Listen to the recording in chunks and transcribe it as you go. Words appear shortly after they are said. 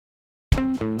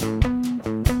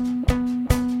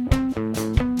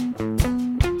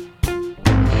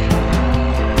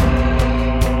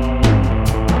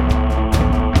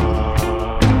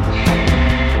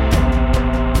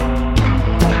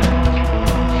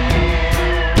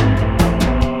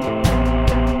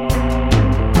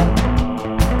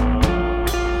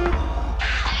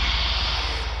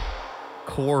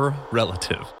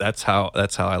Relative. That's how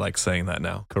I like saying that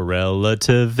now.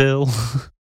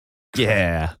 Correlativeville.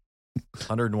 Yeah.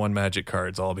 101 magic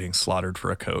cards all being slaughtered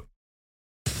for a coat.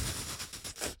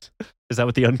 Is that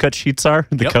what the uncut sheets are?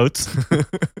 The coats?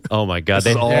 Oh my God.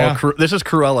 This is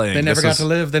Cruella. They never got to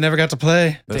live. They never got to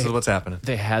play. This is what's happening.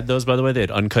 They had those, by the way. They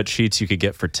had uncut sheets you could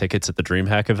get for tickets at the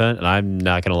DreamHack event. And I'm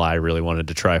not going to lie, I really wanted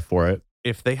to try for it.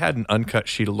 If they had an uncut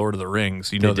sheet of Lord of the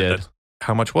Rings, you know that.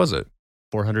 How much was it?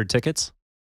 400 tickets?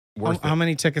 How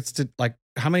many tickets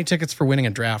for winning a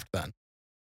draft then?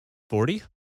 40?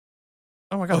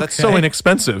 Oh my God, that's so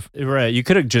inexpensive. Right, you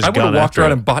could have just I would have walked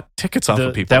around and bought tickets off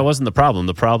of people. That wasn't the problem.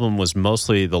 The problem was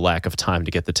mostly the lack of time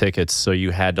to get the tickets, so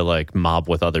you had to like mob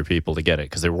with other people to get it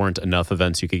because there weren't enough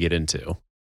events you could get into.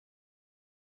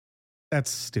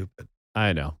 That's stupid.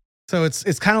 I know. So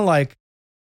it's kind of like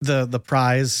the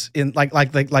prize in like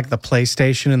the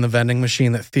PlayStation in the vending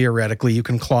machine that theoretically you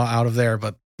can claw out of there,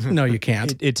 but no, you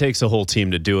can't. It takes a whole team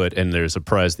to do it, and there's a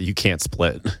prize that you can't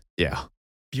split. Yeah.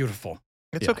 Beautiful.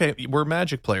 It's okay. We're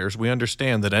Magic players. We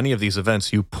understand that any of these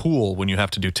events you pool when you have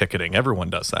to do ticketing.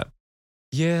 Everyone does that.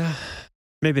 Yeah.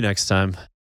 Maybe next time.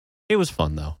 It was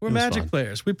fun, though. We're Magic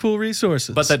players. We pool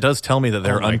resources. But that does tell me that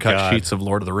there are uncut sheets of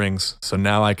Lord of the Rings, so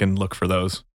now I can look for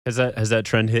those. Has that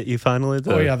trend hit you finally?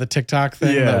 Oh, yeah, the TikTok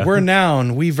thing. Yeah. We're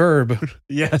noun, we verb.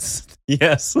 Yes.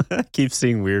 I keep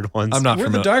seeing weird ones. I'm not We're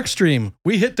the dark stream.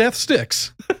 We hit death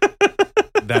sticks.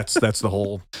 That's the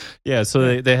whole... Yeah,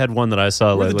 so they had one that I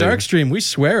saw We're lately. the dark stream. We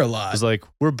swear a lot. It was like,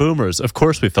 we're boomers. Of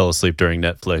course we fell asleep during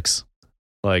Netflix.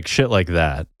 Like, shit like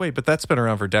that. Wait, but that's been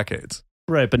around for decades.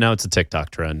 Right, but now it's a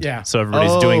TikTok trend. Yeah. So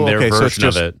everybody's doing their version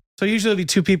of it. So usually it'll be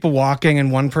two people walking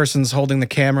and one person's holding the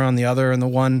camera on the other, and the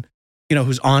one...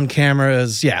 who's on camera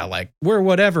is, like, we're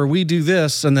whatever, we do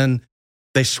this, and then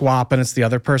they swap and it's the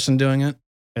other person doing it.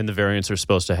 And the variants are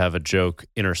supposed to have a joke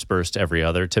interspersed every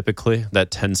other, typically. That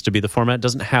tends to be the format. It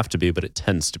doesn't have to be, but it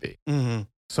tends to be. Mm-hmm.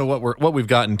 So what we've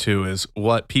gotten to is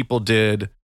what people did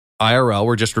IRL.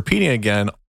 We're just repeating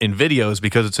again in videos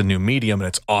because it's a new medium and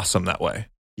it's awesome that way.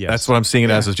 Yes. That's what I'm seeing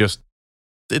it as, is just,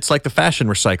 it's like the fashion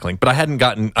recycling. But I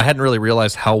hadn't really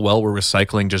realized how well we're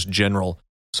recycling just general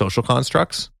social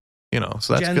constructs.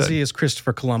 So that's Gen good. Z is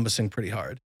Christopher Columbusing pretty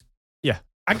hard. Yeah.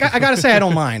 I got to say, I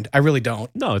don't mind. I really don't.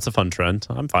 No, it's a fun trend.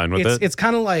 I'm fine with it. It's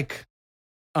kind of like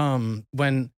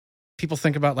when people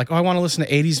think about like, oh, I want to listen to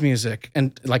 80s music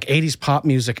and like 80s pop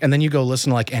music. And then you go listen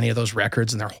to like any of those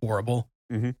records and they're horrible.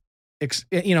 Mm-hmm.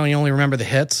 You only remember the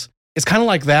hits. It's kind of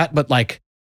like that, but like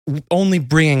only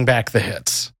bringing back the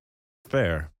hits.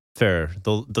 Fair. The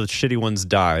shitty ones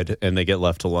died and they get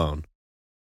left alone.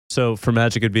 So for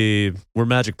Magic, it'd be, we're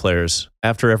Magic players.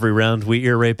 After every round, we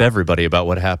ear rape everybody about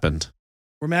what happened.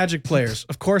 We're Magic players.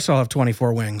 Of course I'll have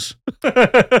 24 wings.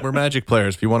 We're Magic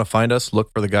players. If you want to find us, look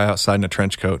for the guy outside in a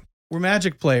trench coat. We're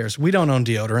Magic players. We don't own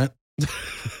deodorant.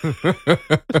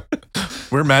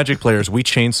 We're Magic players. We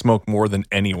chain smoke more than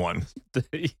anyone.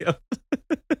 Yep.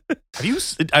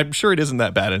 I'm sure it isn't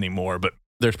that bad anymore, but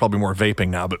there's probably more vaping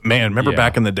now. But man, remember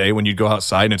back in the day when you'd go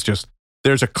outside and it's just,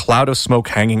 there's a cloud of smoke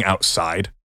hanging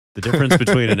outside. The difference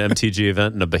between an MTG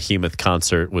event and a behemoth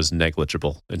concert was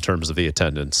negligible in terms of the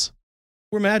attendance.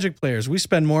 We're Magic players. We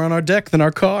spend more on our deck than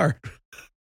our car.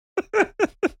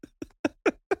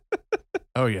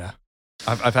 Oh yeah,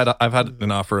 I've had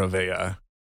an offer of a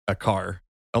car.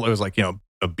 It was like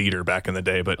a beater back in the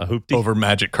day, but a hoopty? Over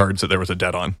Magic cards that there was a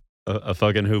debt on. A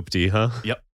fucking hoopty, huh?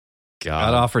 Yep.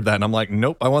 God, I offered that, and I'm like,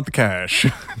 nope, I want the cash.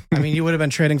 I mean, you would have been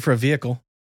trading for a vehicle.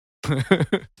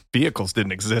 Vehicles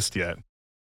didn't exist yet.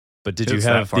 But did you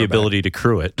have the ability to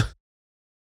crew it?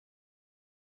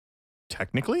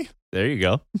 Technically. There you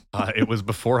go. It was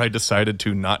before I decided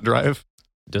to not drive.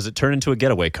 Does it turn into a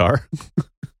getaway car?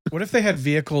 What if they had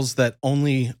vehicles that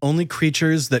only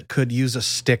creatures that could use a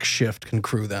stick shift can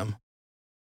crew them?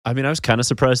 I mean, I was kind of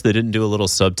surprised they didn't do a little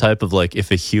subtype of like,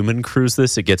 if a human crews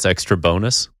this, it gets extra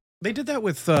bonus. They did that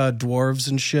with dwarves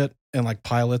and shit and like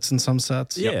pilots in some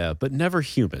sets. Yeah, but never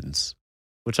humans.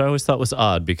 Which I always thought was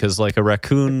odd because, like, a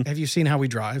raccoon... Have you seen how we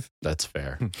drive? That's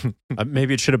fair.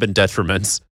 Maybe it should have been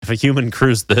detriments. If a human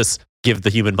crews this, give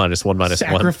the human -1/-1.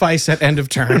 Sacrifice at end of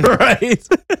turn. Right.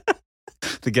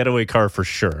 The getaway car for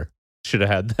sure. Should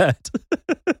have had that.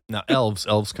 Now, elves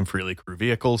can freely crew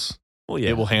vehicles. Well,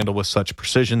 yeah. it will handle with such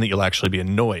precision that you'll actually be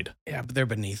annoyed. Yeah, but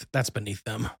that's beneath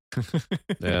them.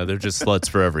 Yeah, they're just sluts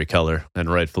for every color,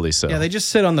 and rightfully so. Yeah, they just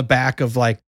sit on the back of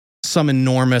like some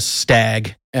enormous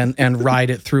stag and ride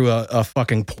it through a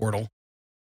fucking portal.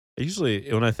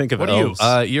 Usually, when I think of What elves,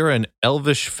 are you? You're an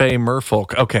elvish fey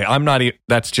merfolk. Okay, I'm not.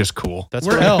 That's just cool.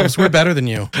 We're elves. We're better than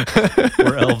you.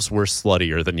 we're elves. We're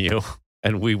sluttier than you,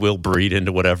 and we will breed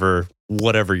into whatever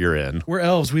you're in, We're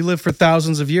elves. We live for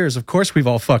thousands of years. Of course, we've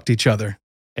all fucked each other.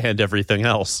 and everything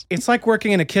else. It's like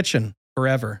working in a kitchen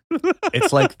forever.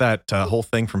 It's like that whole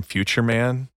thing from Future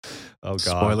Man. Oh God!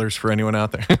 Spoilers for anyone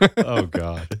out there. Oh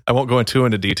God! I won't go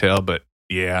into detail, but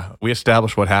yeah, we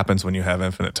established what happens when you have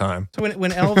infinite time. So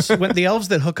when the elves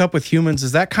that hook up with humans,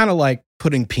 is that kind of like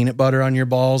putting peanut butter on your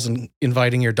balls and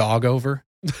inviting your dog over?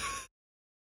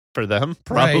 For them,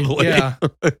 probably. Right, yeah.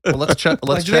 Well, let's check.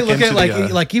 Let's Like, do they check look into at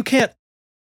the, like you can't,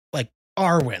 like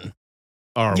Arwen.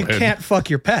 Arwen. You can't fuck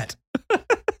your pet.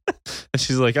 And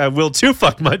she's like, I will too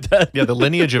fuck my pet. the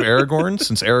lineage of Aragorn,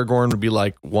 since Aragorn would be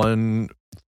like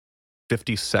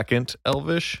 1/52nd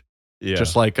elvish. Yeah.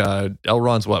 Just like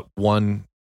Elrond's what,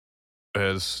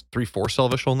 3/4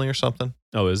 elvish only or something?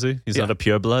 Oh, is he? He's Yeah. not a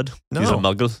pureblood? No. He's a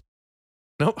muggle?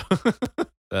 Nope.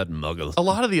 That muggle. A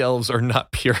lot of the elves are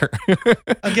not pure.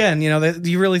 Again,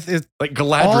 you really Like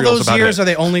Galadriel's all those about years it. are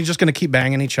they only just going to keep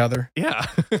banging each other? Yeah.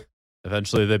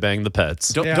 Eventually they bang the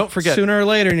pets. Don't forget, Sooner or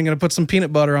later, you're going to put some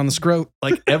peanut butter on the scrot.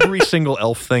 like every single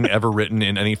elf thing ever written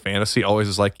in any fantasy always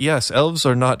is like, yes, elves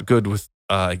are not good with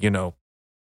actual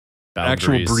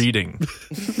Boundaries. breeding.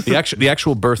 the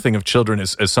actual birthing of children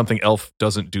is something elf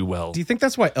doesn't do well. Do you think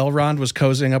that's why Elrond was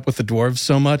cozying up with the dwarves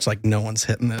so much? Like, no one's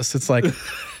hitting this. It's like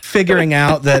figuring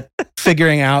out that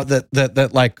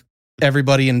like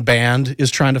everybody in band is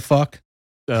trying to fuck,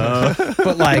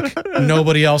 but like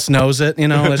nobody else knows it.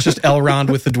 It's just Elrond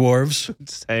with the dwarves.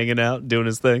 Just hanging out, doing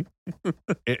his thing.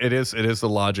 It is the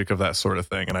logic of that sort of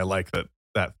thing, and I like that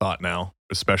thought now,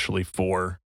 especially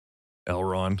for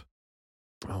Elrond.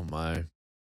 Oh my.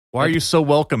 Why are you so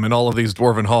welcome in all of these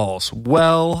dwarven halls?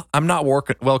 Well, I'm not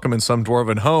welcome in some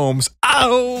dwarven homes.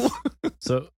 Ow!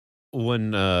 So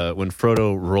when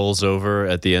Frodo rolls over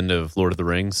at the end of Lord of the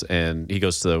Rings and he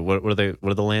goes to what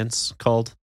are the lands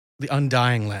called? The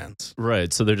Undying Lands.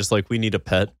 Right. So they're just like, we need a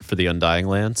pet for the Undying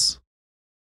Lands.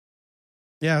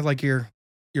 Yeah, like your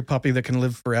puppy that can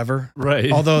live forever.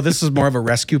 Right. Although this is more of a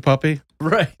rescue puppy.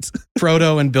 Right.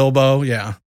 Frodo and Bilbo,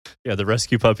 yeah. Yeah, the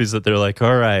rescue puppies that they're like,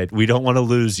 all right, we don't want to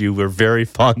lose you. We're very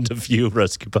fond of you,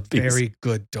 rescue puppies. Very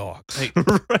good dogs. Hey,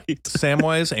 Right.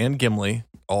 Samwise and Gimli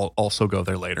also go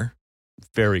there later.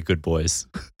 Very good boys.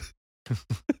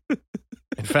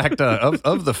 In fact,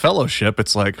 of the Fellowship,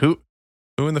 it's like who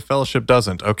in the Fellowship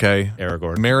doesn't? Okay,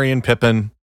 Aragorn. Merry and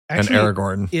Pippin Actually, and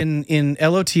Aragorn. In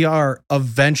LOTR,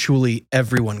 eventually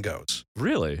everyone goes.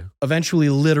 Really? Eventually,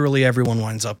 literally everyone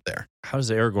winds up there. How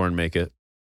does Aragorn make it?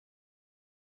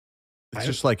 It's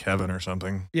just like heaven or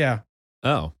something. Yeah.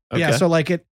 Oh, okay. Yeah, so like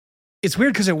it's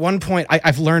weird because at one point,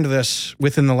 I've learned this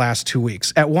within the last 2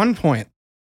 weeks. At one point,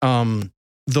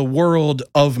 the world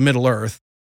of Middle-earth,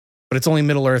 but it's only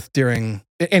Middle-earth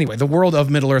anyway, the world of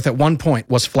Middle-earth at one point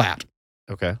was flat.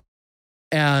 Okay.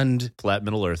 And Flat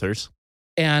Middle Earthers.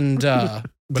 But it the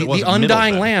wasn't Undying middle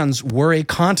then. Lands were a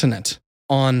continent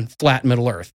on flat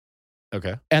Middle-earth.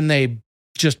 Okay. And they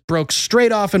just broke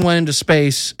straight off and went into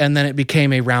space, and then it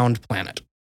became a round planet.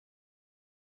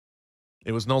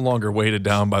 It was no longer weighted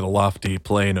down by the lofty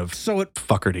plane of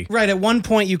fuckerty. Right, at one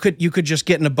point you could just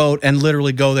get in a boat and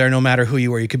literally go there no matter who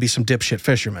you were. You could be some dipshit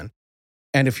fisherman.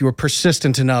 And if you were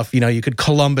persistent enough, you could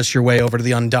Columbus your way over to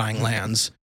the Undying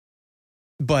Lands.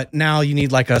 But now you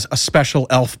need like a special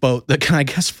elf boat that can, I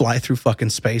guess, fly through fucking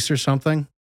space or something.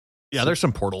 Yeah, there's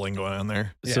some portaling going on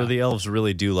there. So Yeah. the elves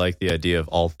really do like the idea of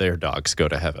all their dogs go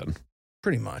to heaven.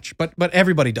 Pretty much. But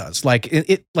everybody does. Like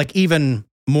it like even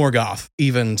Morgoth,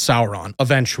 even Sauron,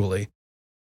 eventually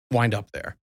wind up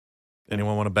there.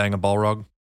 Anyone want to bang a Balrog?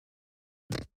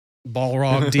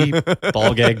 Balrog deep.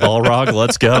 Ball gag, Balrog,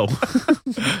 let's go.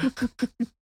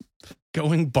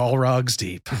 Going Balrogs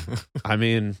deep. I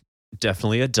mean,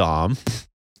 definitely a dom.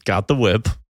 Got the whip.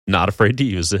 Not afraid to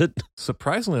use it.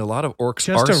 Surprisingly, a lot of orcs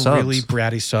Just are a subs. really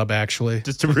bratty sub, actually.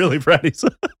 Just a really bratty.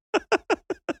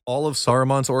 All of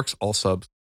Saruman's orcs, all subs.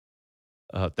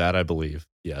 That I believe.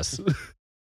 Yes.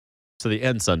 So the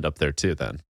Ensunned up there too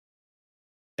then.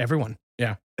 Everyone.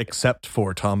 Yeah. Except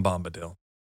for Tom Bombadil.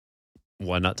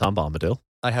 Why not Tom Bombadil?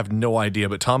 I have no idea,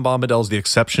 but Tom Bombadil is the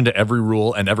exception to every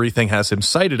rule, and everything has him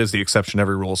cited as the exception to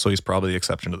every rule, so he's probably the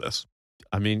exception to this.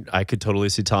 I mean, I could totally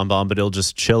see Tom Bombadil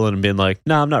just chilling and being like,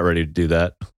 nah, I'm not ready to do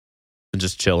that. And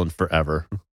just chilling forever.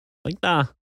 Like, nah,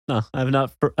 No, I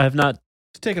have not.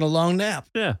 Just taking a long nap.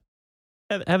 Yeah,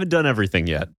 I haven't done everything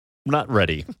yet. I'm not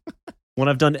ready. When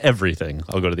I've done everything,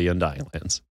 I'll go to the Undying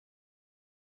Lands.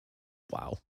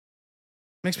 Wow.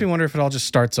 Makes me wonder if it all just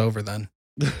starts over then.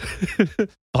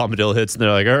 Bombadil hits and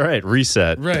they're like, all right,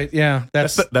 reset. Right, yeah.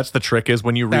 That's the trick is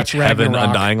when you reach That's heaven, Ragnarok.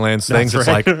 Undying Lands things, That's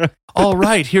it's right. like, all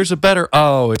right, here's a better,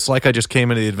 it's like I just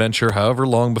came into the adventure however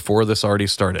long before this already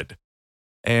started.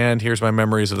 And here's my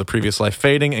memories of the previous life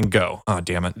fading and go. Oh,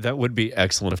 damn it. That would be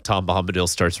excellent if Tom Bombadil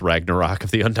starts Ragnarok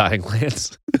of the Undying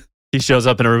Lands. He shows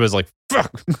up and everybody's like,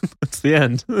 fuck, it's the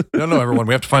end. No, everyone,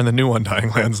 we have to find the new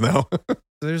Undying Lands now.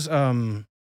 There's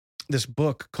this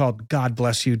book called God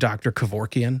Bless You, Dr.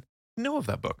 Kevorkian, I know of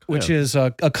that book. which is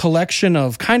a collection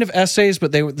of kind of essays,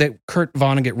 but they Kurt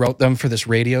Vonnegut wrote them for this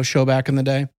radio show back in the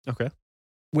day, Okay.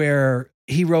 where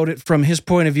he wrote it from his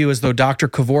point of view as though Dr.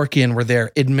 Kevorkian were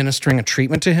there administering a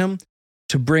treatment to him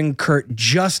to bring Kurt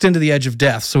just into the edge of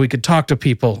death so he could talk to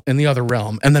people in the other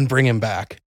realm and then bring him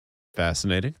back.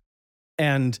 Fascinating.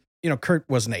 And, Kurt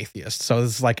was an atheist, so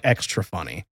this is like extra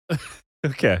funny.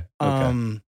 Okay.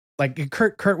 Like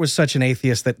Kurt was such an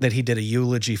atheist that he did a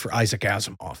eulogy for Isaac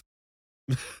Asimov.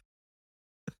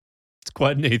 It's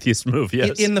quite an atheist move,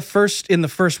 yes. In the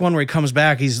first one where he comes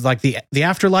back, he's like the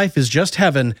afterlife is just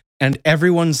heaven and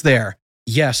everyone's there.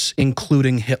 Yes,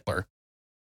 including Hitler.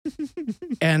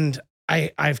 And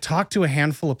I've talked to a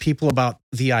handful of people about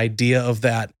the idea of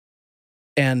that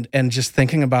and just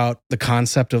thinking about the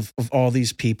concept of all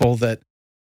these people that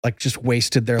like just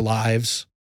wasted their lives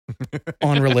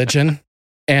on religion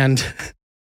and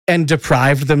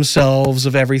deprived themselves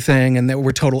of everything and they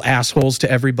were total assholes to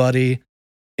everybody,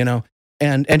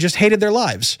 and just hated their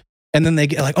lives. And then they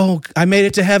get like, oh, I made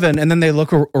it to heaven. And then they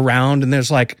look around and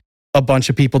there's like a bunch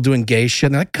of people doing gay shit.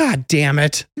 And they're like, God damn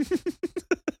it.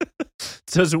 It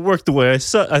doesn't work the way I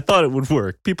thought it would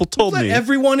work. People told me.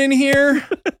 Everyone in here.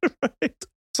 Right.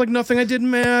 It's like nothing I did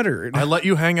mattered. I let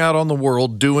you hang out on the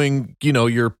world doing,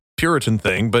 your Puritan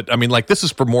thing, but I mean, like, this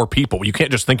is for more people. You can't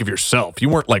just think of yourself. You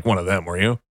weren't like one of them, were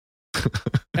you?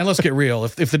 And let's get real.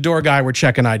 If the door guy were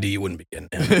checking ID, you wouldn't be getting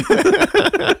in.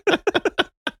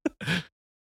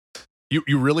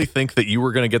 You really think that you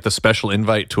were going to get the special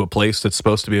invite to a place that's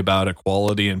supposed to be about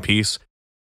equality and peace?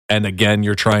 And again,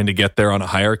 you're trying to get there on a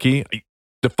hierarchy?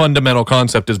 The fundamental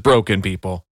concept is broken,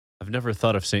 people. I've never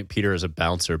thought of St. Peter as a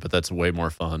bouncer, but that's way more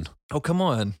fun. Oh, come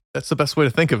on. That's the best way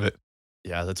to think of it.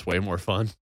 Yeah, that's way more fun.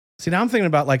 See, now I'm thinking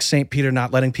about like St. Peter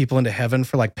not letting people into heaven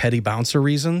for like petty bouncer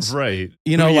reasons. Right.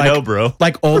 Bro.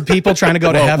 Like old people trying to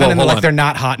go to heaven and they're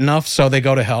not hot enough, so they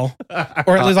go to hell.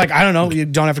 Or at least like, I don't know, you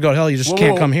don't have to go to hell, you just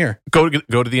can't come here. Go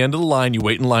to the end of the line, you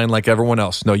wait in line like everyone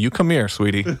else. No, you come here,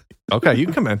 sweetie. Okay, you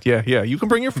can come in. Yeah, you can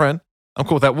bring your friend. I'm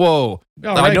cool with that. Whoa. All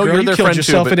right, I know girl, you're their friend too. You killed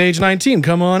yourself at age 19.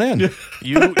 Come on in.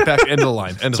 You back end of the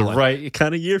line. End of the line. Right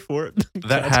kind of year for it.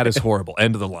 That hat is horrible.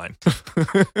 End of the line.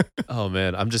 Oh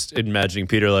man, I'm just imagining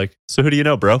Peter like, so who do you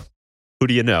know, bro? Who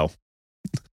do you know?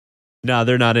 Nah,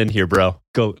 they're not in here, bro.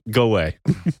 Go away.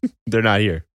 They're not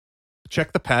here.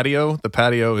 Check the patio. The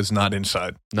patio is not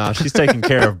inside. Nah, she's taken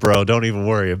care of, bro. Don't even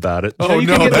worry about it. Oh, you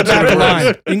can get in the back of the line.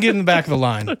 You can get in the back of the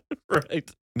line.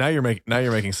 Right. Now you're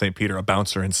making St. Peter a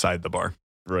bouncer inside the bar.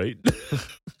 Right.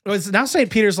 Now St.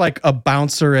 Peter's like a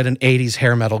bouncer at an 80s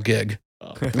hair metal gig.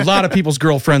 Oh. A lot of people's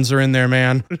girlfriends are in there,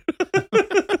 man.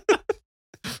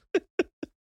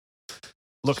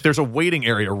 Look, there's a waiting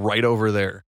area right over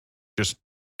there. Just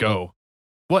go.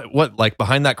 What? Like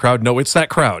behind that crowd? No, it's that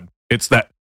crowd. It's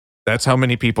that. That's how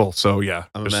many people. So yeah.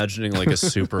 I'm imagining like a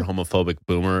super homophobic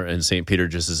boomer and St. Peter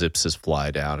just zips his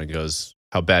fly down and goes,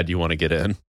 how bad do you want to get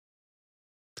in?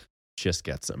 Just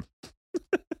gets him.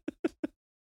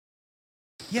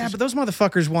 Yeah, but those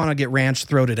motherfuckers want to get ranch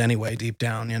throated anyway, deep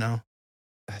down,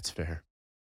 That's fair.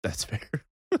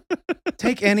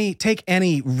 Take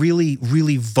any really,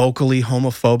 really vocally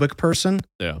homophobic person.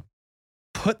 Yeah.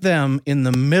 Put them in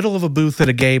the middle of a booth at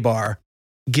a gay bar,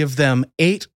 give them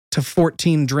 8 to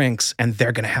 14 drinks, and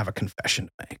they're going to have a confession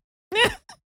to make.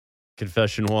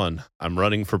 Confession 1. I'm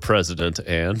running for president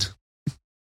and...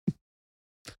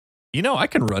 I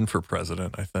can run for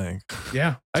president, I think.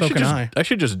 Yeah, I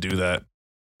should just do that.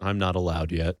 I'm not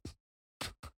allowed yet.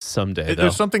 Someday, though.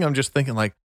 There's something I'm just thinking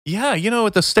like, yeah,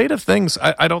 at the state of things,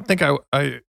 I don't think I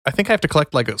think I have to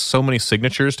collect like so many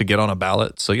signatures to get on a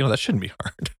ballot. So, that shouldn't be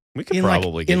hard. We could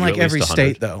probably get in like every 100.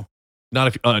 state, though. Not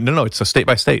if no, it's a state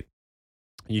by state.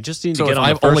 You just need to get on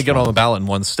the first only get on the ballot in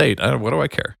one state. What do I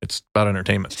care? It's about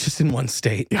entertainment. Just in one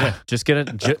state. Yeah, just get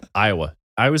it. Iowa.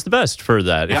 I was the best for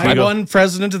that. I won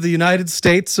president of the United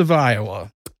States of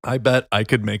Iowa. I bet I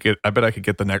could make it. I bet I could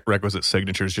get the requisite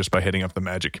signatures just by hitting up the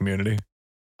Magic community.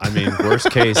 I mean,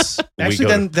 worst case.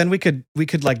 Actually, then we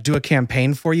could like do a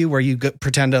campaign for you where you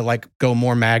pretend to like go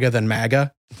more MAGA than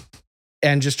MAGA,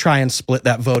 and just try and split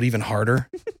that vote even harder.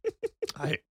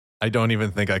 I don't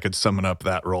even think I could summon up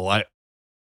that role. That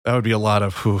would be a lot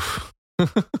of oof.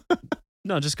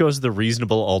 No, just go as the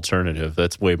reasonable alternative.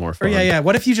 That's way more fun. Or yeah.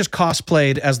 What if you just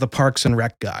cosplayed as the Parks and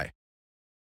Rec guy?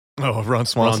 Oh, Ron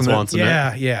Swanson.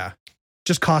 Yeah.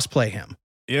 Just cosplay him.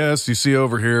 Yes, you see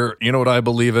over here. You know what I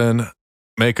believe in?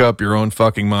 Make up your own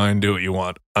fucking mind. Do what you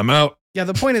want. I'm out. Yeah,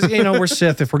 the point is, we're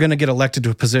Sith. If we're going to get elected to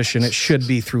a position, it should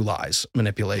be through lies,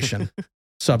 manipulation,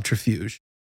 subterfuge.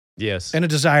 Yes. And a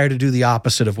desire to do the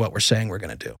opposite of what we're saying we're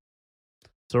going to do.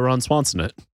 So Ron Swanson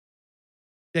it.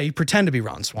 Yeah, you pretend to be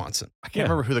Ron Swanson. I can't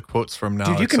remember who the quote's from now.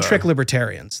 Dude, you can trick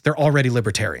libertarians. They're already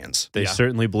libertarians. They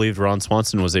certainly believed Ron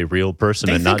Swanson was a real person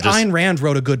They and think not just... Ayn Rand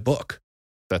wrote a good book.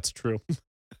 That's true.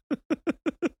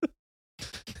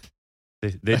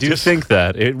 They do think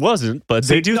that. It wasn't, but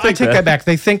they do think I take that back.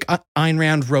 They think Ayn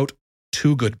Rand wrote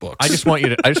 2 good books. I just want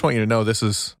you to know this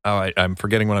is how I'm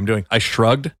forgetting what I'm doing. I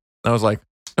shrugged. And I was like,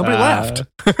 nobody laughed.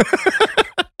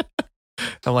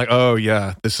 I'm like, oh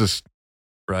yeah, this is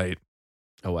right.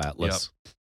 Oh, Atlas.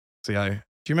 Yep. See, do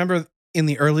you remember in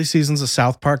the early seasons of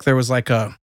South Park, there was like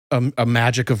a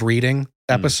magic of reading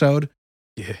episode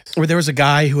where there was a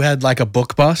guy who had like a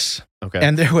book bus. Okay.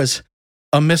 And there was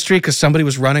a mystery because somebody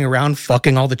was running around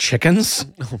fucking all the chickens.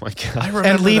 Oh my God.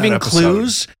 And leaving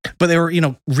clues, but they were,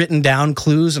 written down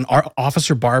clues, and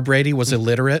Officer Barbrady was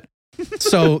illiterate.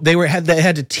 So they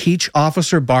had to teach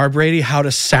Officer Barbrady how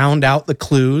to sound out the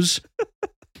clues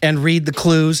and read the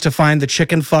clues to find the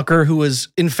chicken fucker who was,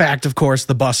 in fact, of course,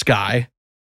 the bus guy.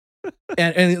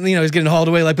 And he's getting hauled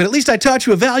away like, but at least I taught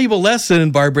you a valuable lesson.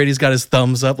 And Barbrady's got his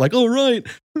thumbs up like, oh, right.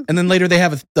 And then later they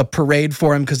have a parade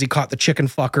for him because he caught the chicken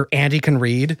fucker and he can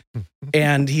read.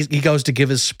 And he goes to give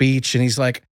his speech and he's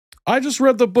like, I just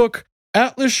read the book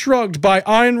Atlas Shrugged by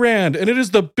Ayn Rand, and it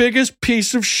is the biggest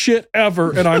piece of shit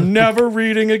ever, and I'm never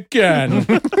reading again.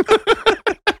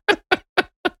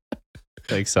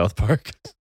 Thanks, South Park.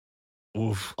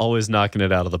 Oof. Always knocking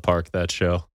it out of the park, that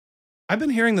show. I've been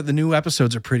hearing that the new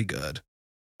episodes are pretty good.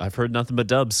 I've heard nothing but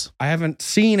dubs. I haven't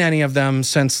seen any of them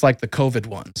since like the COVID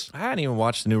ones. I hadn't even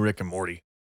watched the new Rick and Morty.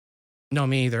 No,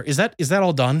 me either. Is that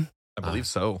all done? I believe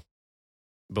so.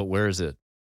 But where is it?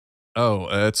 Oh,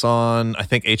 it's on, I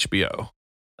think, HBO.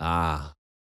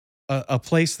 A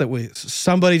place that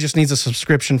somebody just needs a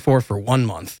subscription for 1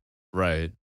 month.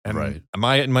 Right. And right.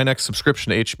 My next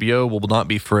subscription to HBO will not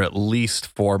be for at least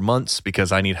 4 months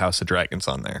because I need House of Dragons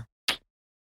on there.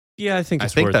 Yeah, I think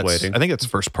it's worth waiting. I think it's the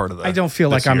first part of that. I don't feel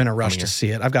like I'm in a rush to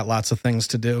see it. I've got lots of things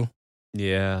to do.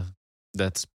 Yeah,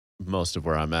 that's most of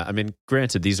where I'm at. I mean,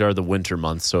 granted, these are the winter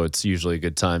months, so it's usually a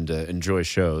good time to enjoy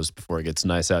shows before it gets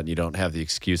nice out and you don't have the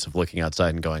excuse of looking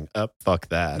outside and going, oh, fuck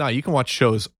that. No, you can watch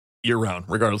shows year-round,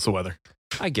 regardless of weather.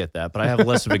 I get that, but I have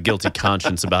less of a guilty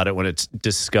conscience about it when it's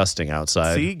disgusting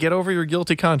outside. See, get over your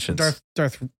guilty conscience.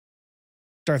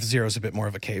 Darth Zero's a bit more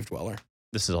of a cave dweller.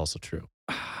 This is also true.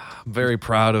 I'm very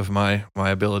proud of my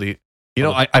ability.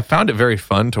 I found it very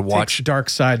fun to watch. Takes dark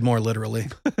side more literally.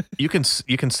 You can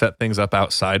set things up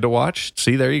outside to watch.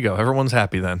 See, there you go. Everyone's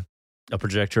happy then. A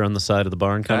projector on the side of the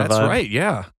barn kind of vibe? That's right,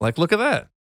 yeah. Like, look at that.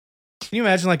 Can you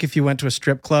imagine like if you went to a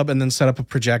strip club and then set up a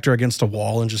projector against a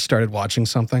wall and just started watching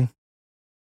something?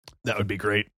 That would be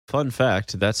great. Fun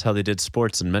fact, that's how they did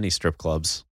sports in many strip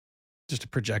clubs. Just a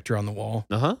projector on the wall.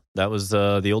 Uh-huh. That was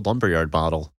the old lumberyard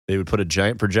model. They would put a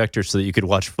giant projector so that you could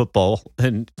watch football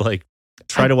and like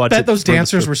try to watch it. I bet those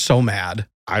dancers were so mad.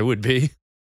 I would be.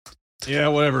 Yeah,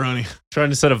 whatever, honey.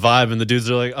 Trying to set a vibe and the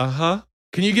dudes are like, uh-huh.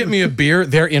 Can you get me a beer?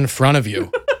 They're in front of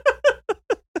you.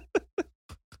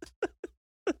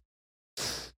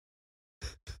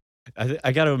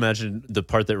 I got to imagine the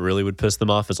part that really would piss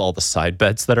them off is all the side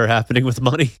bets that are happening with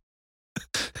money.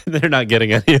 They're not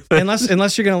getting any of it.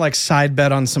 Unless you're going to like side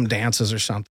bet on some dances or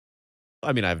something.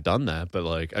 I mean, I've done that,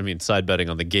 but side betting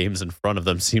on the games in front of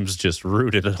them seems just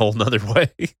rude in a whole nother way.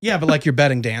 Yeah, but like you're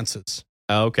betting dances.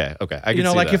 Oh, okay. I can see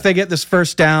like that. if they get this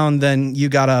first down, then you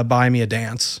got to buy me a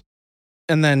dance.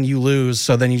 And then you lose,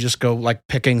 so then you just go like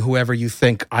picking whoever you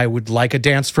think I would like a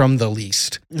dance from the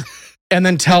least. And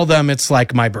then tell them it's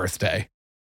like my birthday.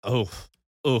 Oof.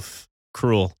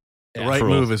 Cruel. The right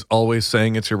move is always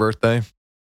saying it's your birthday.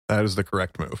 That is the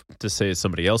correct move. To say it's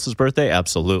somebody else's birthday?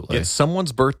 Absolutely. It's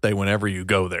someone's birthday whenever you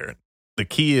go there. The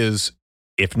key is,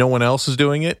 if no one else is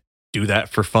doing it, do that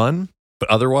for fun. But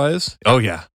otherwise, oh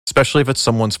yeah, especially if it's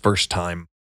someone's first time.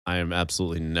 I am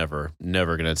absolutely never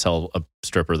going to tell a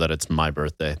stripper that it's my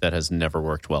birthday. That has never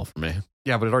worked well for me.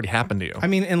 Yeah, but it already happened to you. I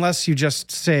mean, unless you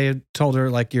just told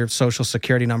her like your social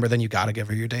security number, then you got to give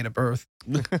her your date of birth.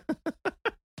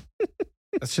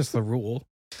 That's just the rule.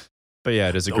 But yeah,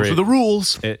 it is Those are the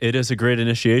rules. It is a great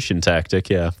initiation tactic.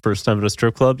 Yeah, first time at a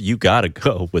strip club, you got to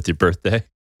go with your birthday.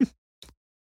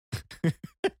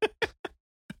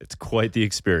 It's quite the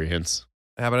experience.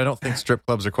 Yeah, but I don't think strip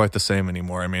clubs are quite the same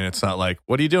anymore. I mean, it's not like,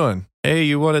 what are you doing? Hey,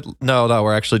 you want it? No,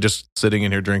 we're actually just sitting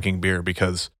in here drinking beer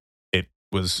because it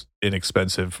was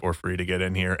inexpensive or free to get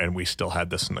in here, and we still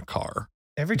had this in the car.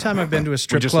 Every time I've been to a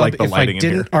strip just club, like the if I lighting in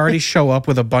didn't here. already show up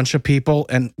with a bunch of people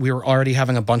and we were already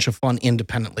having a bunch of fun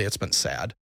independently, it's been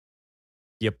sad.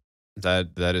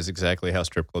 That is exactly how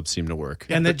strip clubs seem to work.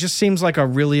 And that just seems like a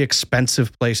really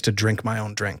expensive place to drink my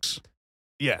own drinks.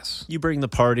 Yes. You bring the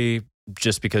party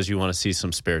just because you want to see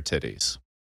some spare titties.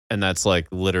 And that's like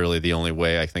literally the only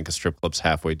way I think a strip club's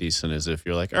halfway decent is if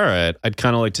you're like, all right, I'd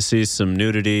kind of like to see some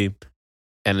nudity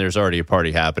and there's already a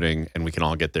party happening and we can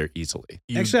all get there easily.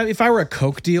 Actually, if I were a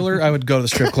Coke dealer, I would go to the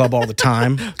strip club all the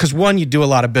time. Because one, you do a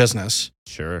lot of business.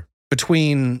 Sure.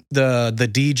 Between the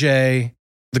DJ,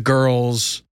 the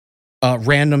girls,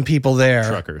 random people there.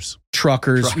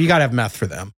 Truckers. You got to have meth for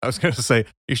them. I was going to say,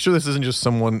 you sure this isn't just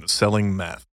someone selling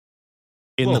meth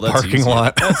in Well, the that's parking easier.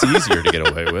 lot? That's easier to get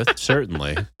away with,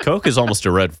 certainly. Coke is almost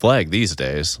a red flag these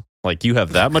days. Like, you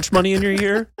have that much money in your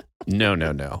ear?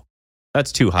 No.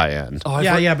 That's too high end. Oh,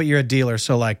 Yeah, but you're a dealer,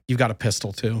 so like you've got a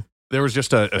pistol too. There was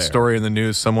just a story in the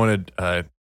news. Someone had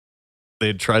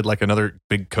they'd tried like another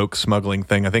big Coke smuggling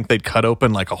thing. I think they'd cut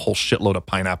open like a whole shitload of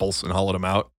pineapples and hollowed them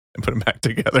out and put them back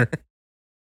together.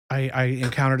 I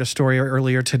encountered a story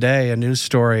earlier today, a news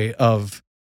story of,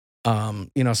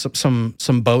 some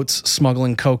boats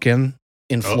smuggling Coke in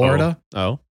Florida,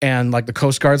 and like the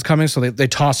Coast Guard's coming, so they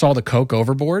toss all the Coke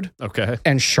overboard, Okay.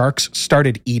 and sharks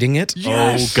started eating it.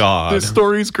 Yes! Oh, God. This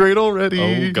story's great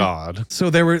already. Oh, God. So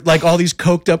there were like all these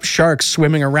coked up sharks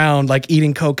swimming around, like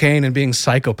eating cocaine and being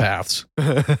psychopaths,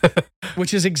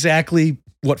 which is exactly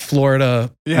what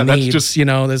Florida needs. That's just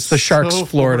that's the sharks so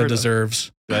Florida Florida.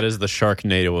 deserves. That is the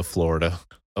Sharknado of Florida.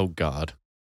 Oh, God.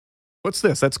 What's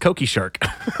this? That's Cokie Shark.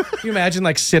 Can you imagine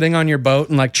like sitting on your boat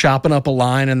and like chopping up a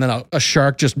line and then a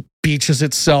shark just beaches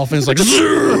itself and is like,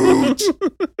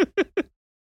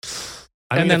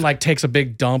 and then like takes a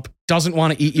big dump, doesn't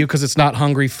want to eat you because it's not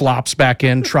hungry, flops back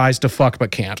in, tries to fuck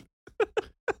but can't.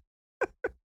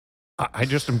 I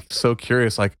just am so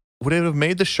curious. Like, would it have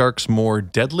made the sharks more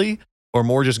deadly or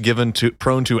more just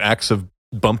prone to acts of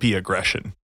bumpy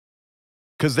aggression?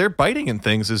 Because their biting and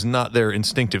things is not their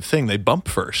instinctive thing. They bump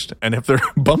first, and if they're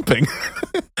bumping,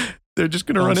 they're just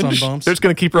going to run into. They're just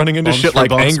going to keep running into shit like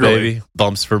bumps, angrily. Baby.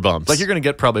 Bumps for bumps. Like you're going to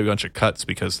get probably a bunch of cuts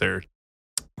because they're,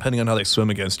 depending on how they swim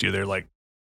against you, they're like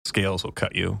scales will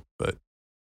cut you. But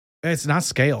it's not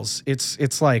scales.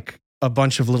 It's like a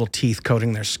bunch of little teeth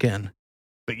coating their skin.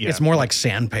 But yeah, it's more like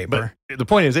sandpaper. But the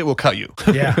point is, it will cut you.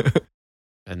 Yeah.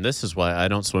 And this is why I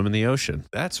don't swim in the ocean.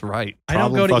 That's right. I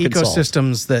don't go to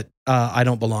ecosystems that I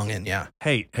don't belong in. Yeah.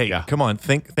 Hey, come on.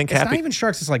 Think it's happy. Not even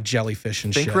sharks. It's like jellyfish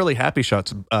and think shit. really happy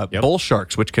shots. Bull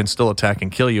sharks, which can still attack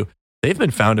and kill you. They've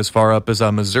been found as far up as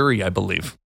Missouri, I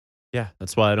believe. Yeah,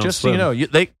 that's why I don't Just swim. so you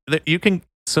know, you can.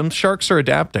 Some sharks are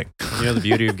adapting. You know, the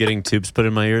beauty of getting tubes put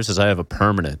in my ears is I have a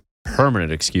permanent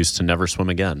excuse to never swim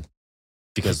again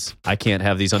because I can't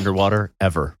have these underwater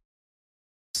ever.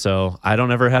 So I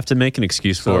don't ever have to make an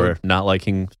excuse for not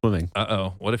liking swimming.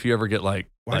 What if you ever get like...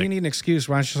 Why do you need an excuse?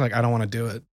 Why don't you just like, I don't want to do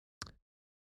it?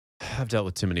 I've dealt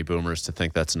with too many boomers to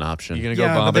think that's an option. You're going to go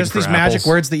bombing but there's for these apples? magic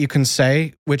words that you can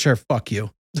say, which are fuck you.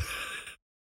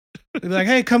 They'd be like,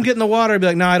 hey, come get in the water. I'd be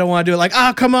like, no, I don't want to do it. Like,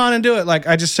 come on and do it. Like,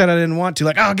 I just said I didn't want to.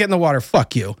 Like, get in the water.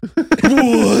 Fuck you.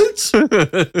 What?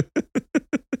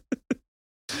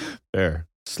 Fair.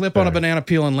 Slip on a banana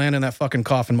peel and land in that fucking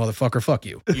coffin, motherfucker. Fuck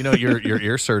you. You know, your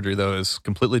ear surgery, though, is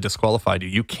completely disqualified you.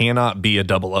 You cannot be a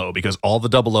 00 because all the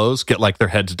 00s get like their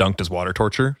heads dunked as water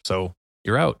torture. So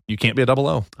you're out. You can't be a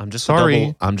 00. I'm just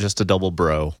sorry. I'm just a double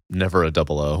bro, never a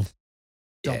 00.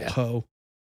 Double hoe.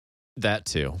 That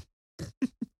too.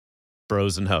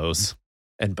 Bros and hoes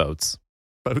and boats.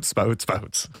 Boats. Bouts.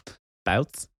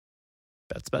 Bouts.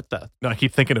 No, I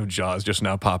keep thinking of Jaws just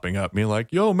now popping up. Me like,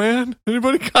 yo, man,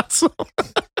 anybody got some?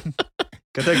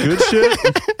 Got that good shit?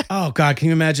 Oh, God. Can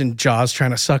you imagine Jaws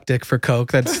trying to suck dick for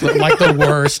Coke? That's like the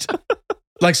worst.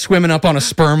 Like swimming up on a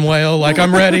sperm whale. Like,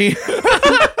 I'm ready.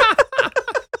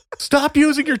 Stop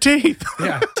using your teeth.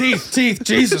 Yeah. Teeth.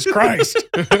 Jesus Christ.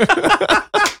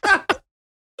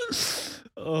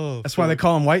 That's why they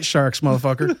call them white sharks,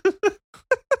 motherfucker.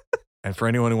 And for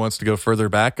anyone who wants to go further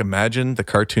back, imagine the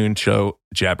cartoon show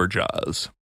Jabberjaws.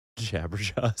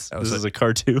 Jabberjaws. This is a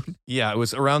cartoon. Yeah, it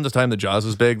was around the time that Jaws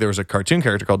was big. There was a cartoon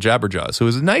character called Jabberjaws who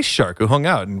was a nice shark who hung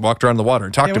out and walked around the water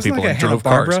and talked to people like and drove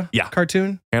cars. Yeah,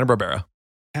 cartoon. Hanna-Barbera.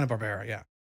 Hanna-Barbera, yeah.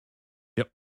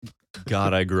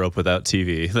 God, I grew up without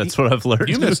TV. That's what I've learned.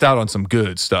 You missed out on some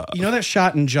good stuff. You know that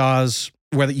shot in Jaws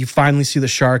where you finally see the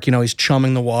shark, he's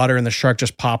chumming the water and the shark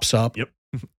just pops up? Yep.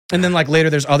 And then later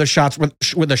there's other shots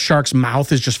where the shark's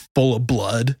mouth is just full of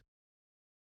blood.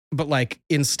 But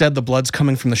instead the blood's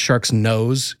coming from the shark's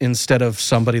nose instead of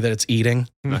somebody that it's eating.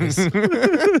 Nice.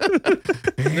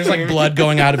 There's blood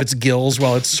going out of its gills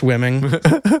while it's swimming.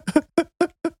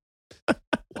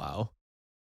 Wow.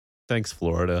 Thanks,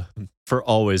 Florida, for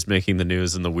always making the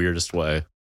news in the weirdest way.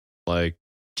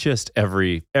 Just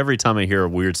every time I hear a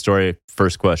weird story,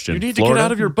 first question. You need Florida? to get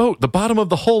out of your boat. The bottom of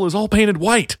the hole is all painted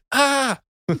white. Ah!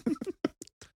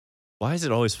 Why is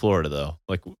it always Florida, though?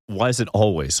 Why is it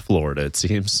always Florida, it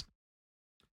seems?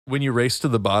 When you race to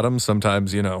the bottom,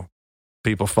 sometimes,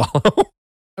 people follow.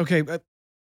 Okay,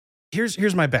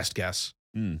 here's my best guess.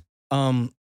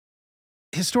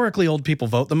 Historically, old people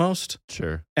vote the most.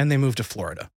 Sure. And they move to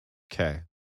Florida. Okay.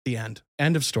 The end.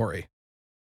 End of story.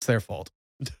 It's their fault.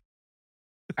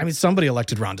 I mean, somebody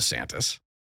elected Ron DeSantis.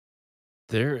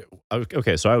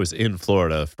 Okay, so I was in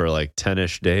Florida for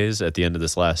 10-ish days at the end of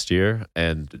this last year,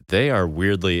 and they are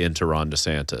weirdly into Ron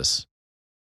DeSantis.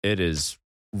 It is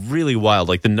really wild.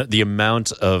 The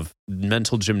amount of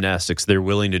mental gymnastics they're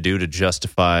willing to do to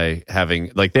justify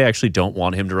having, they actually don't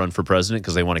want him to run for president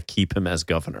because they want to keep him as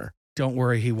governor. Don't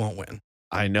worry, he won't win.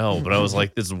 I know, but I was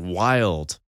like, this is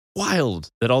wild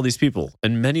that all these people,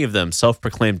 and many of them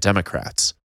self-proclaimed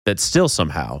Democrats, that still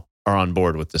somehow are on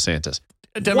board with DeSantis.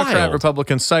 A Democrat, Wild.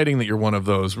 Republican citing that you're one of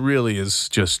those really is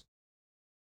just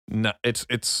not,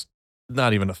 it's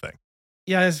not even a thing.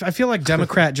 Yeah, I feel like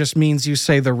Democrat just means you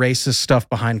say the racist stuff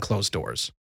behind closed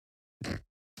doors.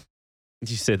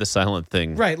 You say the silent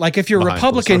thing. Right, if you're a behind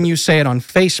Republican, closed you say it on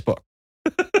Facebook.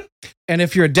 And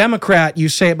if you're a Democrat, you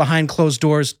say it behind closed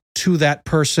doors to that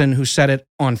person who said it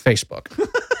on Facebook.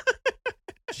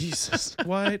 Jesus.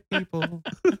 White people.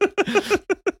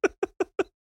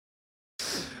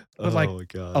 But my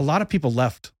God. a lot of people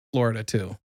left Florida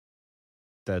too.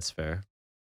 That's fair.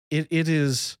 It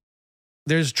is,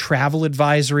 there's travel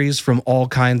advisories from all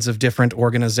kinds of different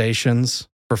organizations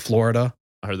for Florida.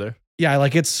 Are there? Yeah,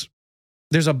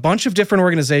 there's a bunch of different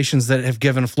organizations that have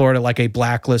given Florida a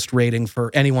blacklist rating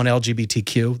for anyone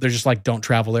LGBTQ. They're just don't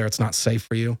travel there. It's not safe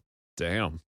for you.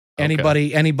 Damn.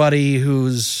 Anybody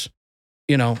who's,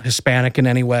 Hispanic in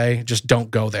any way, just don't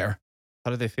go there.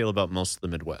 How do they feel about most of the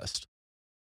Midwest?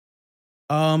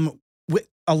 A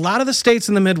lot of the states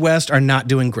in the Midwest are not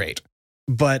doing great,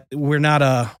 but we're not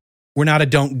a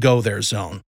don't go there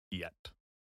zone yet.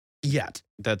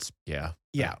 That's yeah.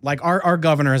 Yeah, our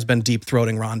governor has been deep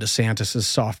throating Ron DeSantis'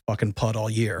 soft fucking pud all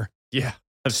year. Yeah.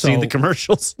 I've seen the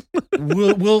commercials.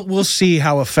 we'll see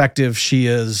how effective she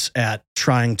is at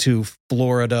trying to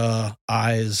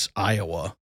Florida-ize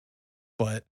Iowa.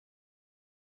 But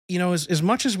as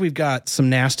much as we've got some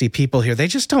nasty people here, they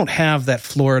just don't have that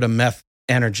Florida meth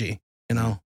energy,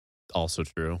 Also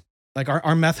true.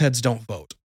 Our meth heads don't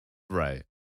vote. Right.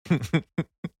 I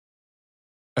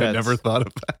never thought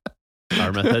of that.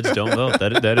 Our meth heads don't vote.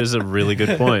 That is a really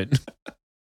good point.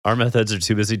 Our meth heads are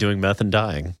too busy doing meth and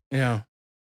dying. Yeah.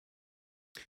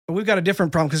 But we've got a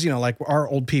different problem because, our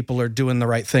old people are doing the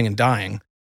right thing and dying.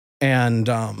 And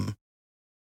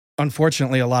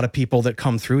unfortunately, a lot of people that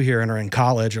come through here and are in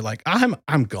college are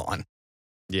I'm gone.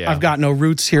 Yeah. I've got no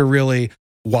roots here, really.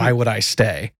 Why would I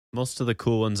stay? Most of the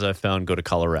cool ones I've found go to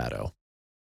Colorado.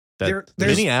 There's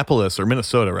Minneapolis or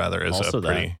Minnesota, rather, is Also a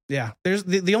pretty... Yeah. There's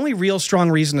the only real strong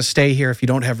reason to stay here if you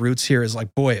don't have roots here is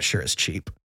boy, it sure is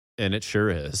cheap. And it sure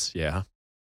is. Yeah.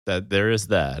 That there is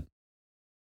that.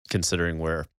 Considering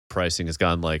where pricing has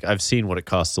gone, I've seen what it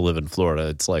costs to live in Florida.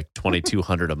 It's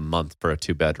 $2,200 a month for a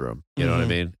 2-bedroom. You know what I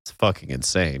mean? It's fucking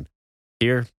insane.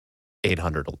 Here,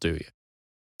 $800 will do you.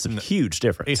 It's a huge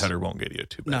difference. 800 won't get you a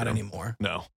 2-bedroom. Not anymore.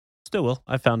 No. Still will.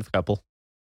 I found a couple.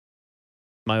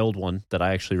 My old one that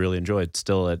I actually really enjoyed,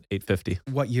 still at $850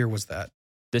 What year was that?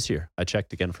 this year. I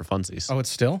checked again for funsies. Oh, it's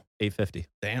still? $850.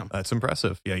 Damn. That's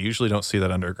impressive. Yeah, usually don't see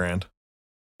that under $1,000.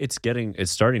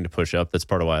 It's starting to push up. That's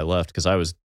part of why I left,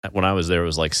 because when I was there, it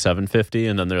was $750,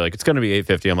 and then they're like, it's going to be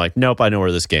 $850. I'm like, nope, I know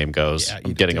where this game goes. Yeah,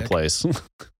 I'm getting a place.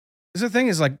 The thing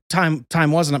is, time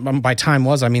wasn't, by time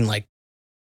was, I mean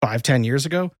 5-10 years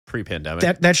ago.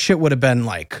 Pre-pandemic. That shit would have been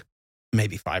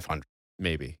maybe 500.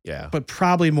 Maybe, yeah. But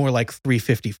probably more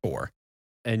 354.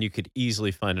 And you could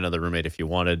easily find another roommate if you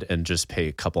wanted and just pay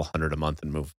a couple $100 a month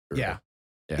and move through. Yeah.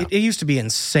 Yeah. It used to be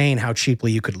insane how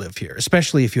cheaply you could live here,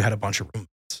 especially if you had a bunch of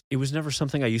roommates. It was never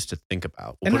something I used to think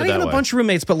about. And not even a bunch of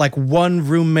roommates, but like one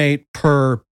roommate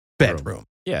per bedroom.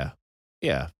 Yeah.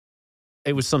 Yeah.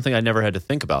 It was something I never had to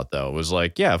think about, though. It was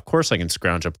like, yeah, of course I can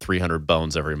scrounge up 300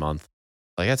 bones every month.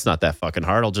 Like, that's not that fucking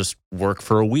hard. I'll just work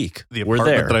for a week. The We're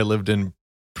apartment there. that I lived in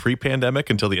pre-pandemic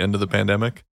until the end of the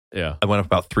pandemic, Yeah. I went up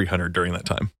about 300 during that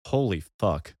time. Holy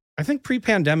fuck. I think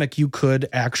pre-pandemic, you could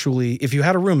actually, if you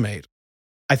had a roommate,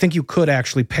 I think you could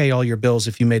actually pay all your bills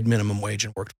if you made minimum wage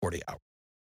and worked 40 hours.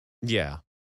 Yeah.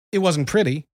 It wasn't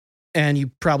pretty, and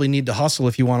you probably need to hustle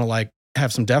if you want to like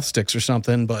have some death sticks or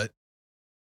something, but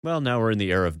Well, now we're in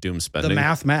the era of doom spending. the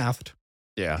mathed.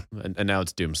 Yeah. And now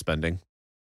it's doom spending.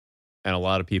 And a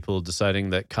lot of people deciding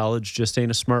that college just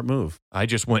ain't a smart move. I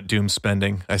just went doom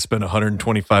spending. I spent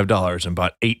 $125 and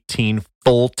bought 18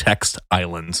 full text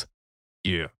islands.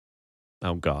 Yeah.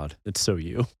 Oh, God. It's so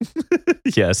you.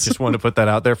 Yes. Just wanted to put that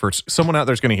out there for someone out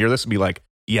there's going to hear this and be like,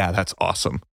 yeah, that's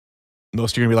awesome.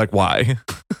 Most are going to be like, why?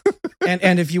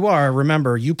 And if you are,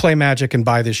 remember, you play Magic and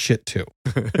buy this shit too.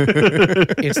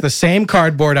 It's the same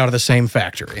cardboard out of the same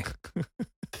factory.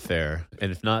 Fair.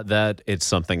 And if not that, it's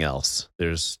something else.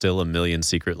 There's still a million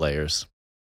secret layers.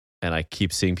 And I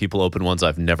keep seeing people open ones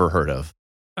I've never heard of.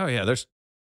 Oh, yeah. There's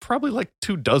probably like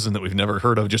 24 that we've never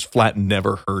heard of, just flat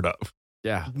never heard of.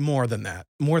 Yeah. More than that.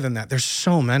 There's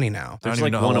so many now. I don't There's even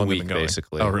like know how one a long they've week, been going.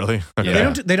 basically. Oh, really? Okay.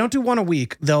 Yeah. They don't do one a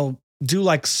week. They'll do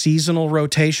like seasonal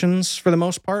rotations for the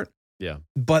most part. Yeah.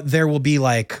 But there will be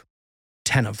like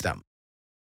 10 of them.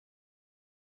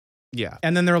 Yeah.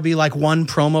 And then there will be like one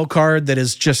promo card that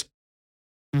is just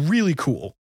really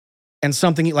cool. And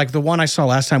something like the one I saw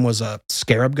last time was a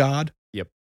Scarab God. Yep.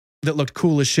 That looked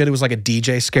cool as shit. It was like a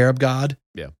DJ Scarab God.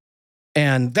 Yeah.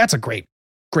 And that's a great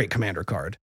commander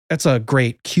card. That's a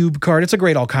great cube card. It's a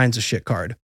great all kinds of shit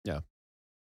card. Yeah.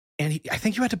 And I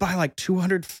think you had to buy like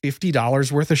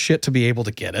 $250 worth of shit to be able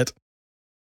to get it.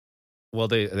 Well,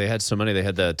 they had so many. They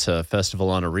had that festival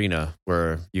on Arena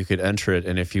where you could enter it,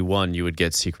 and if you won, you would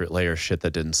get secret layer shit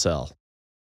that didn't sell.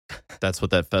 That's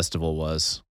what that festival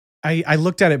was. I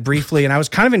looked at it briefly, and I was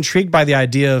kind of intrigued by the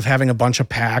idea of having a bunch of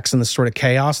packs and this sort of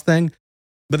chaos thing.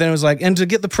 But then it was like, and to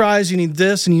get the prize, you need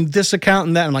this, and you need this account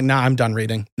and that. I'm like, nah, I'm done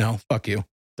reading. No, fuck you.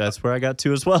 That's where I got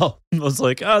to as well. I was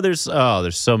like, there's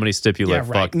so many stipulate. Yeah,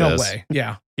 right. Fuck No this. way.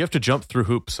 Yeah. You have to jump through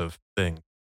hoops of things.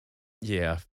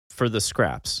 Yeah, for the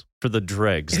scraps, for the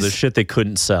dregs, the It's- shit they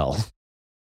couldn't sell.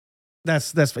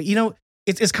 That's you know,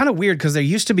 it's kind of weird because there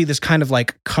used to be this kind of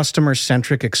like customer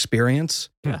centric experience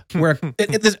where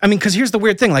because here's the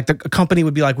weird thing, like the company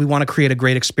would be like, we want to create a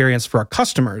great experience for our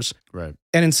customers, Right.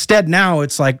 and instead now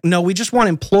it's like, no, we just want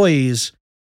employees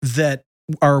that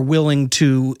are willing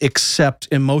to accept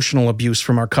emotional abuse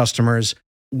from our customers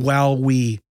while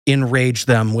we enrage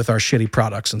them with our shitty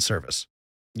products and service.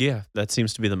 Yeah, that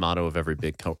seems to be the motto of every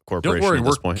big corporation Don't worry, at we're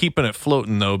this point. keeping it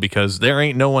floating, though, because there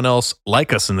ain't no one else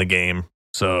like us in the game.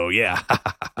 So, yeah.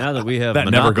 Now that we have That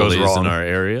never goes monopolies in wrong. our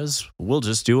areas, we'll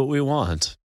just do what we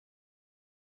want.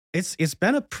 It's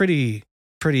been a pretty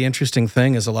interesting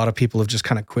thing, as a lot of people have just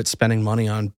kind of quit spending money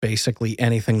on basically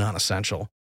anything non-essential.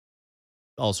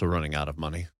 Also running out of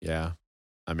money. Yeah.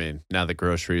 I mean, now that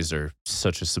groceries are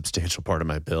such a substantial part of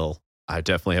my bill, I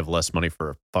definitely have less money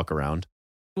for a fuck around.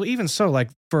 Well, even so, like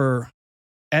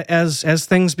as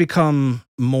things become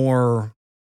more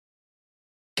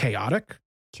chaotic,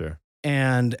 Sure.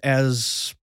 and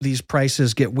as these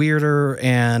prices get weirder,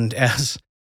 and as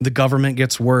the government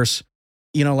gets worse,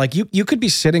 you know, like you could be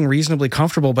sitting reasonably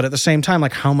comfortable, but at the same time,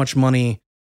 like how much money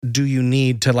do you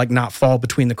need to like not fall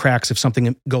between the cracks if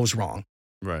something goes wrong?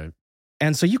 Right.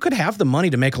 And so you could have the money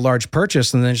to make a large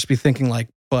purchase and then just be thinking like,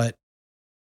 but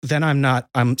then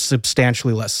I'm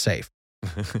substantially less safe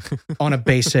on a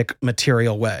basic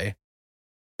material way.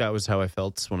 That was how I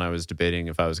felt when I was debating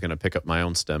if I was going to pick up my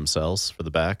own stem cells for the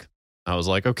back. I was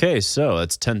like, okay, so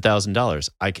that's $10,000.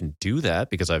 I can do that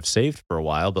because I've saved for a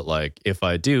while, but like if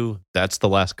I do, that's the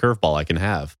last curveball I can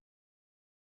have.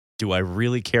 Do I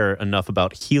really care enough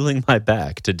about healing my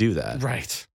back to do that?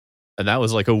 Right. And that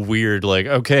was like a weird, like,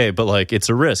 okay, but like it's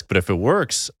a risk. But if it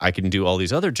works, I can do all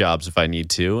these other jobs if I need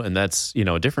to. And that's, you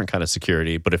know, a different kind of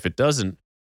security. But if it doesn't,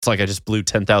 it's like I just blew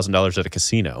 $10,000 at a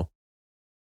casino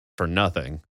for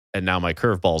nothing. And now my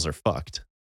curveballs are fucked.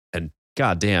 And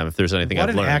goddamn, if there's anything What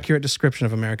I've an learned. accurate description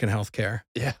of American healthcare.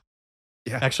 Yeah.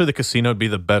 Actually, the casino would be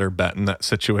the better bet in that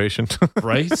situation.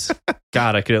 Right?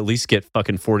 God, I could at least get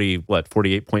fucking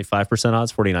 48.5%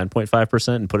 odds,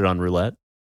 49.5% and put it on roulette.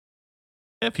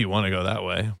 If you want to go that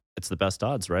way. it's the best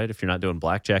odds, right? If you're not doing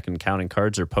blackjack and counting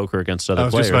cards or poker against other I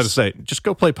was players. just about to say, just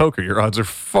go play poker. Your odds are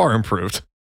far improved,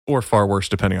 or far worse,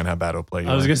 depending on how bad a play you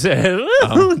I was are. going to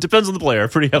say, it depends on the player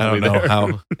pretty I heavily don't know there.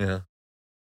 how. Yeah.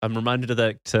 I'm reminded of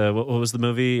that, what was the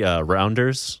movie?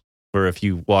 Rounders, where if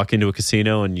you walk into a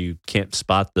casino and you can't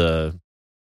spot the...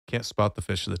 Can't spot the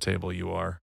fish at the table, you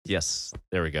are. Yes,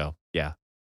 there we go. Yeah.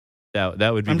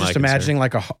 That would be I'm my just imagining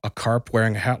like a carp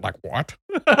wearing a hat. Like what?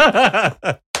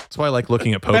 That's why I like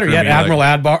looking at poker. Better yet, and being Admiral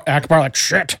like, Akbar. Like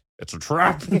shit. It's a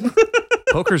trap.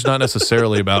 poker's not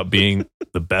necessarily about being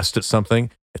the best at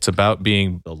something. It's about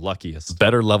being The luckiest.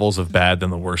 better levels of bad than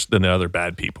the other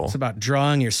bad people. It's about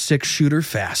drawing your 6-shooter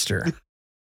faster.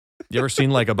 You ever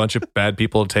seen like a bunch of bad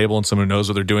people at a table and someone who knows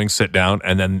what they're doing sit down,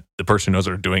 and then the person who knows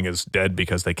what they're doing is dead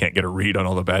because they can't get a read on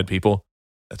all the bad people?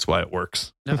 That's why it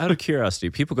works. Now, out of curiosity,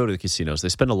 people go to the casinos. They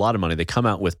spend a lot of money. They come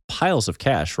out with piles of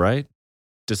cash, right?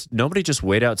 Does nobody just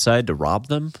wait outside to rob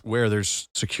them? Where there's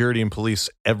security and police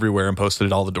everywhere and posted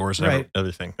at all the doors and Right.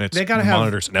 everything. It's They gotta have-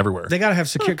 monitors and everywhere. They got to have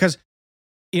security because,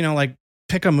 like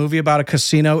pick a movie about a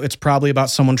casino. It's probably about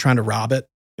someone trying to rob it.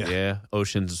 Yeah. Yeah.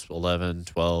 Oceans 11,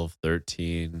 12,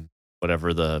 13,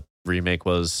 whatever the remake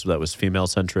was that was female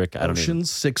centric. I don't even.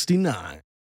 Ocean's 69.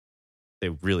 They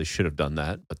really should have done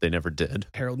that, but they never did.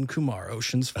 Harold and Kumar.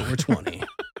 Ocean's 420.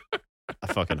 I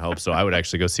fucking hope so. I would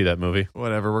actually go see that movie.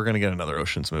 Whatever. We're going to get another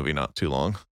Ocean's movie not too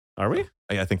long. Are we?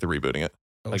 I think they're rebooting it.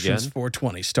 Ocean's Again?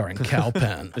 420, starring Cal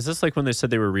Penn. Is this like when they said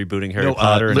they were rebooting Harry No,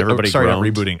 Potter and everybody sorry, not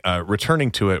groaned? rebooting.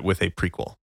 Returning to it with a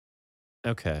prequel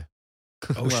Okay.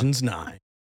 Ocean's 9.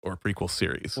 or prequel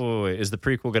series. Wait. Is the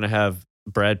prequel going to have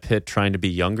Brad Pitt trying to be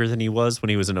younger than he was when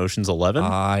he was in Ocean's 11?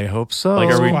 I hope so. Like,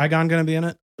 Is are we- Qui-Gon going to be in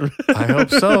it? I hope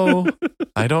so.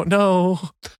 I don't know.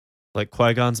 Like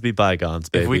Qui-Gons be bygones,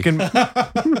 baby.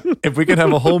 If we can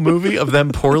have a whole movie of them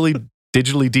poorly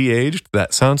digitally de-aged,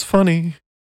 that sounds funny.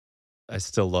 I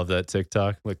still love that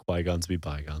TikTok. Like Qui-Gons be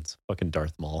bygones. Fucking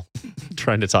Darth Maul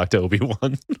trying to talk to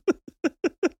Obi-Wan.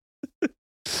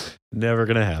 Never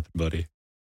gonna happen, buddy.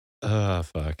 Ah,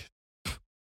 fuck.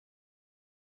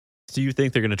 Do you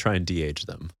think they're gonna try and de-age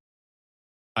them?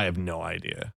 I have no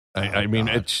idea. Oh, I mean,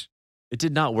 God. It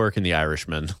did not work in The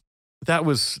Irishman. that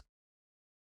was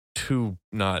too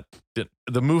not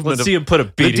the movement. Let's see him put a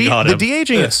beating on the him.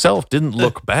 de-aging itself didn't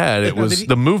look bad. It No, was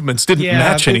the movements didn't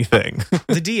match anything.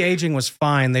 The de-aging was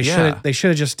fine. They Yeah. should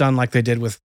have just done like they did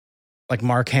with like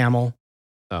Mark Hamill,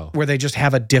 Oh, where they just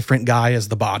have a different guy as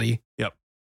the body.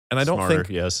 And I don't smarter,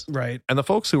 think yes. Right. and the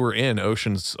folks who were in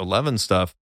Ocean's 11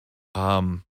 stuff,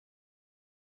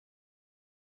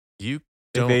 you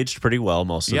They've don't. aged pretty well,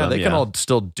 most of Yeah, them. they can all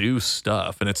still do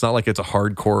stuff, and it's not like it's a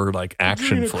hardcore like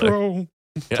action flick. Adrenochrome.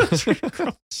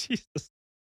 Yeah. Jesus.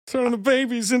 Turn the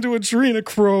babies into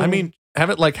adrenochrome. I mean,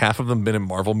 haven't like half of them been in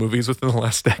Marvel movies within the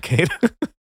last decade?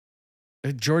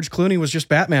 George Clooney was just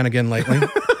Batman again lately.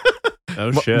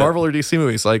 Oh, shit. Marvel or DC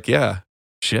movies, like, yeah,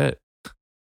 shit.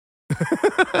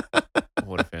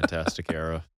 What a fantastic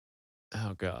era.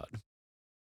 Oh, God.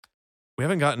 We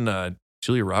haven't gotten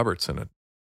Julia Roberts in a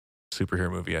superhero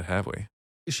movie yet, have we?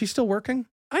 Is she still working?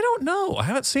 I don't know. I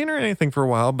haven't seen her in anything for a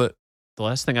while, but The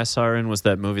last thing I saw her in was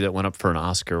that movie that went up for an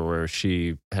Oscar where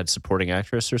she had supporting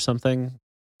actress or something.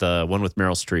 The one with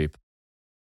Meryl Streep.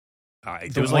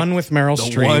 The was one with Meryl the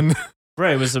Streep. one.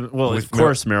 Right. It was, well, With of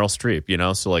course, Meryl Streep, you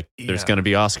know? So, like, there's Yeah. going to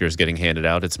be Oscars getting handed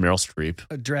out. It's Meryl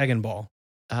Streep. Dragon Ball.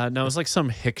 No, it was like some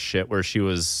hick shit where she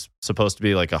was supposed to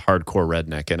be like a hardcore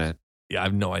redneck in it. Yeah, I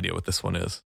have no idea what this one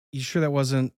is. You sure that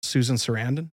wasn't Susan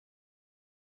Sarandon?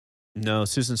 No,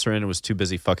 Susan Sarandon was too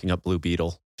busy fucking up Blue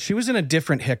Beetle. She was in a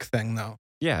different hick thing though.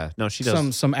 Yeah. No, she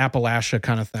does. Some Appalachia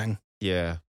kind of thing.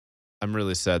 Yeah. I'm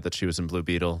really sad that she was in Blue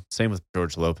Beetle. Same with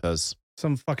George Lopez.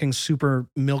 Some fucking super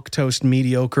milquetoast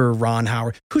mediocre Ron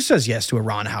Howard. Who says yes to a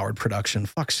Ron Howard production?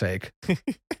 Fuck's sake. What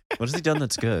has he done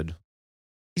that's good?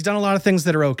 He's done a lot of things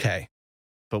that are okay.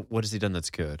 But what has he done that's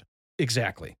good?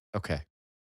 Exactly. Okay. I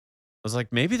was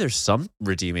like, maybe there's some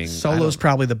redeeming. Solo's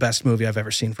probably the best movie I've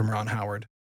ever seen from Ron Howard.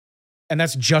 And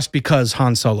that's just because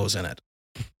Han Solo's in it.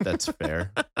 That's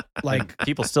fair. Like,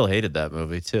 People still hated that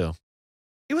movie too.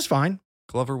 it was fine.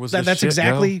 Glover was That's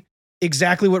shit,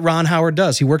 exactly what Ron Howard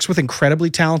does. He works with incredibly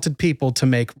talented people to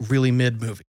make really mid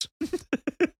movies.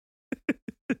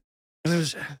 And it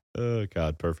was, Oh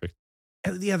God, perfect.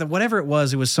 yeah, whatever it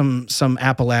was some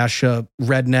Appalachia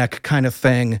redneck kind of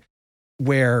thing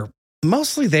where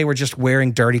mostly they were just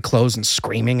wearing dirty clothes and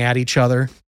screaming at each other.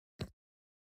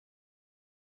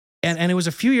 And it was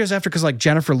a few years after, because like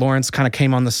Jennifer Lawrence kind of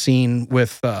came on the scene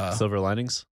with Silver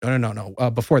Linings?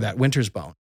 no, before that, Winter's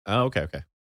Bone, Oh, okay.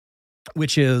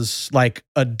 which is like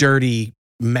a dirty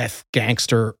meth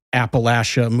gangster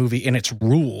Appalachia movie in its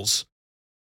rules.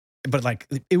 But like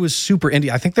it was super indie.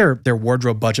 I think their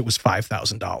wardrobe budget was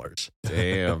 $5,000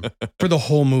 Damn. for the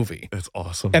whole movie. That's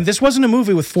awesome. And this wasn't a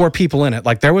movie with 4 people in it.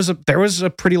 Like there was a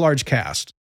pretty large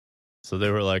cast. So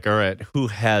they were like, all right, who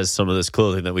has some of this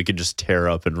clothing that we could just tear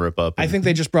up and rip up? I think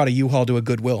they just brought a U-Haul to a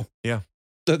Goodwill. Yeah.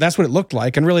 That's what it looked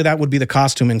like. And really that would be the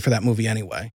costuming for that movie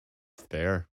anyway.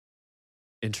 Fair.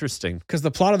 Interesting. Because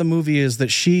the plot of the movie is that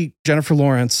Jennifer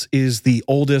Lawrence, is the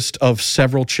oldest of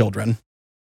several children,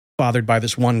 fathered by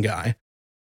this one guy.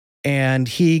 And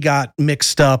he got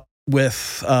mixed up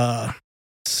with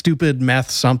stupid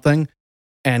meth something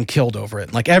and killed over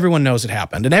it. Like everyone knows it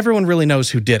happened. And everyone really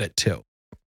knows who did it too.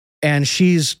 And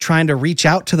she's trying to reach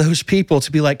out to those people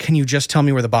to be like, can you just tell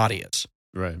me where the body is?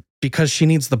 Right. Because she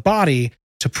needs the body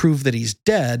to prove that he's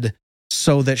dead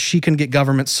so that she can get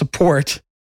government support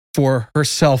for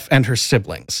herself and her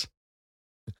siblings.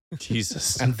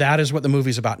 Jesus. And that is what the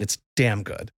movie's about. And it's damn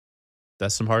good.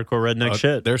 That's some hardcore redneck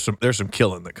shit. There's some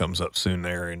killing that comes up soon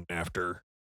there and after.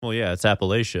 Well, yeah, it's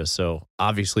Appalachia, so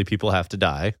obviously people have to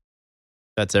die.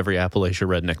 That's every Appalachia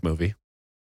redneck movie.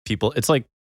 It's like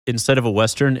instead of a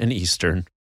Western, an Eastern.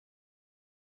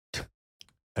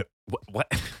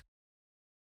 What?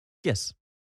 Yes.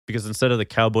 Because instead of the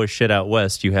cowboy shit out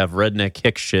west, you have redneck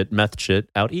hick shit, meth shit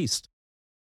out east.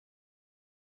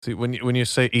 See, when you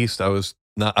say East, I was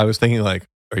thinking like,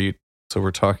 so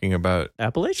we're talking about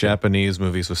Appalachia. Japanese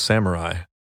movies with samurai.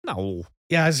 No.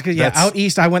 Yeah, out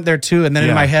east, I went there too. And then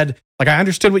in my head, like I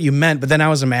understood what you meant, but then I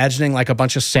was imagining like a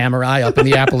bunch of samurai up in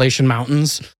the Appalachian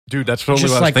Mountains. Dude, that's totally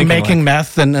just what I was like thinking. Making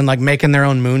meth and like making their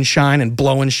own moonshine and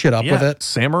blowing shit up with it.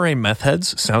 Samurai meth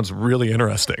heads sounds really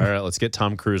interesting. All right, let's get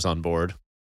Tom Cruise on board.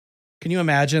 Can you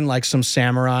imagine like some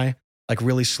samurai, like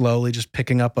really slowly just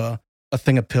picking up a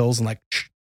thing of pills and like,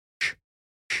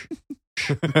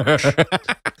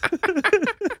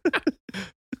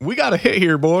 we got a hit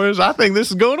here, boys. I think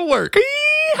this is going to work.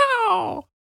 Yeehaw!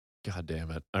 God damn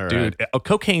it. All right. Dude, a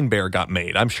Cocaine Bear got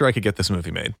made. I'm sure I could get this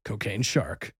movie made. Cocaine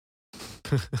Shark.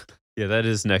 Yeah, that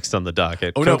is next on the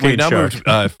docket. Oh, no, Cocaine Shark.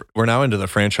 we're now into the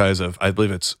franchise of, I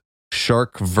believe it's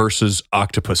Shark versus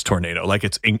Octopus Tornado. Like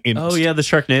it's oh yeah, the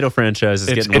Sharknado franchise is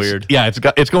getting weird. Yeah,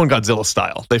 it's going Godzilla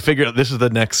style. They figured this is the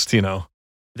next,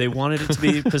 They wanted it to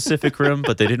be Pacific Rim,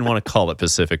 but they didn't want to call it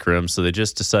Pacific Rim, so they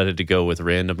just decided to go with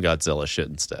random Godzilla shit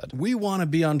instead. We want to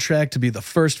be on track to be the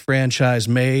first franchise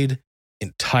made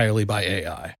entirely by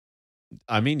AI.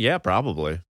 I mean, yeah,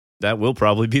 probably. That will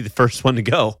probably be the first one to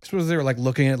go. I suppose they were like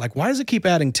looking at like, why does it keep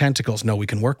adding tentacles? No, we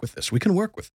can work with this. We can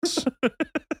work with this.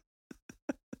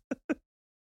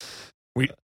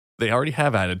 They already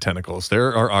have added tentacles.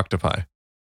 There are octopi.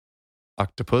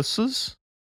 Octopuses?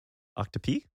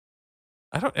 Octopi?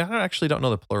 I actually don't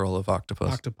know the plural of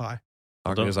octopus. Octopi.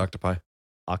 Is octopi.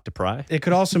 Octopri? It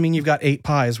could also mean you've got 8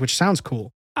 pies, which sounds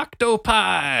cool.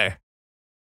 Octopi.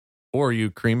 Or you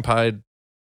cream pied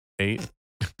 8.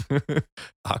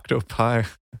 Octopi.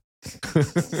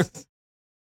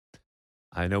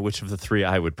 I know which of the 3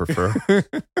 I would prefer.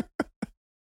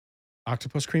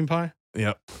 Octopus cream pie?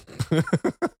 Yep.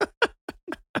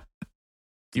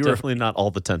 Definitely not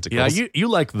all the tentacles. Yeah, you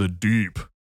like the deep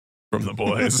from the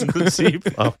boys. The deep?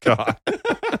 Oh, God.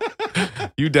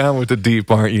 You down with the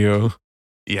deep, aren't you?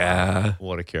 Yeah.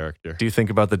 What a character. Do you think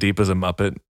about the deep as a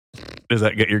Muppet? Does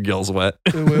that get your gills wet?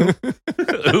 Ooh,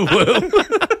 Ooh.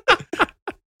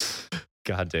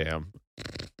 God damn.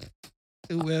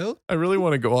 ooh. I really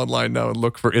want to go online now and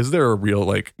look for, is there a real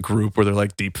like group where they're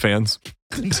like deep fans?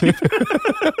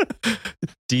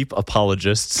 Deep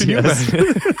apologists. Can you Yes.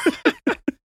 imagine?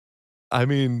 I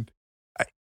mean,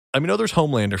 there's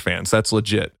Homelander fans. That's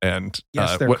legit. And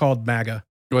Yes, they're called MAGA.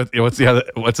 what's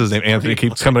his name? Anthony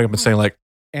keeps coming up and saying like,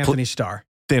 Anthony Starr.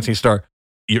 Anthony Starr,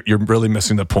 you're really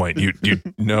missing the point. You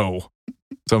know,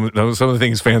 some of the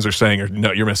things fans are saying are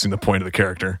no, you're missing the point of the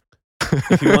character.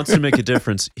 If he wants to make a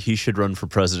difference, he should run for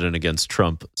president against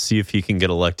Trump, see if he can get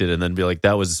elected, and then be like,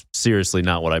 that was seriously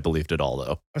not what I believed at all,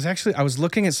 though. I was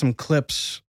looking at some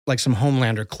clips, like some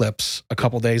Homelander clips a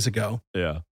couple days ago.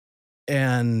 Yeah.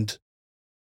 And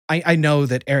I know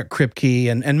that Eric Kripke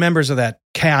and members of that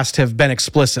cast have been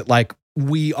explicit, like,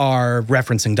 we are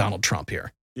referencing Donald Trump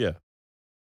here. Yeah.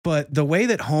 But the way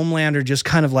that Homelander just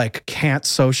kind of like can't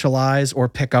socialize or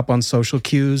pick up on social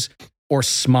cues or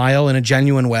smile in a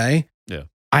genuine way. Yeah.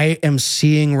 I am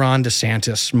seeing Ron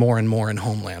DeSantis more and more in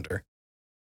Homelander.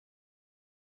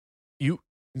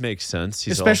 Makes sense.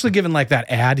 Especially given like that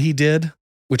ad he did,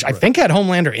 which I think had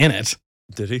Homelander in it.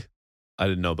 Did he? I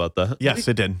didn't know about that. Yes,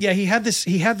 it did. Yeah, he had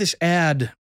this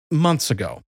ad months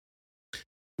ago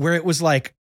where it was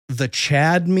like the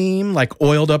Chad meme, like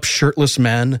oiled up shirtless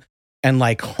men and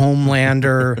like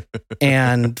Homelander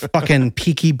and fucking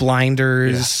Peaky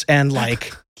Blinders and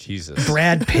like Jesus.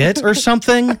 Brad Pitt or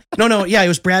something. No. Yeah, it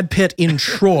was Brad Pitt in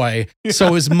Troy.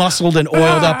 So as muscled and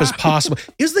oiled up as possible.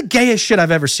 It was the gayest shit I've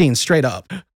ever seen, straight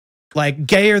up. Like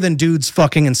gayer than dudes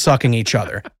fucking and sucking each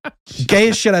other.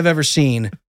 Gayest shit I've ever seen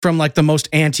from like the most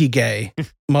anti-gay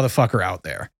motherfucker out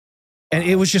there. And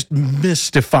it was just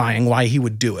mystifying why he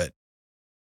would do it.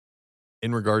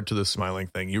 In regard to the smiling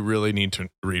thing, you really need to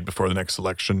read before the next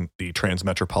election the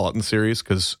Transmetropolitan series,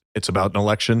 because it's about an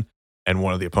election and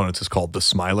one of the opponents is called the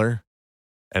Smiler,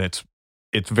 and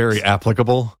it's very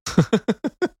applicable.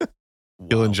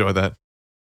 You'll enjoy that.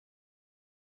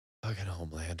 Fucking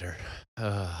Homelander.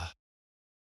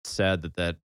 Sad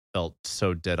that felt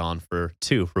so dead on for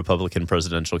 2 Republican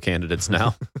presidential candidates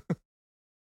now.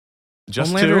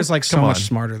 Just Homelander 2? is like so Come much on.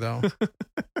 smarter though.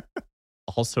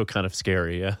 Also kind of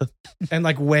scary, yeah. And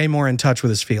like way more in touch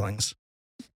with his feelings.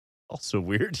 Also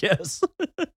weird, yes.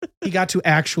 He got to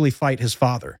actually fight his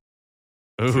father.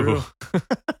 Ooh.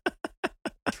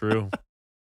 True.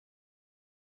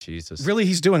 Jesus. Really,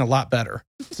 he's doing a lot better.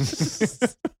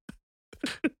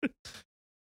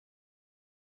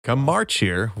 Come March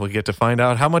here, we'll get to find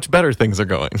out how much better things are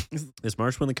going. Is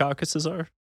March when the caucuses are?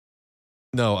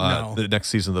 No, the next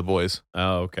season of The Boys.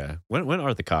 Oh, okay. When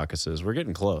are the caucuses? We're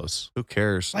getting close. Who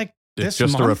cares? Like It's this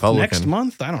just a month, Republican. next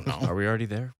month? I don't know. Are we already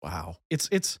there? Wow. It's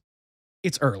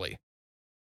early.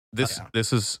 This Yeah.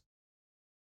 this is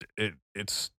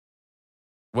it's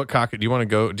what caucus do you want to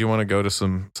go? Do you want to go to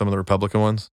some of the Republican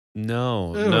ones?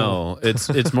 No.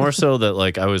 It's more so that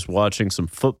like I was watching some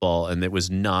football and it was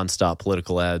nonstop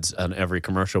political ads on every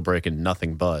commercial break and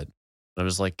nothing but. I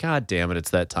was like, God damn it,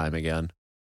 it's that time again.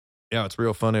 Yeah, what's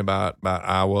real funny about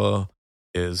Iowa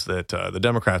is that the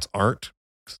Democrats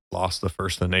lost the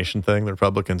first in the nation thing. The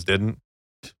Republicans didn't.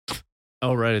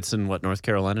 Oh, right. It's in North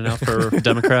Carolina now for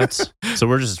Democrats? So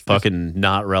we're just fucking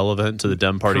not relevant to the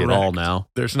Dem party at all Correct. now.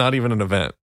 There's not even an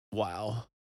event. Wow.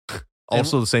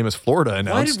 Also, the same as Florida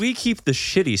announced. Why did we keep the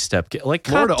shitty step? Like,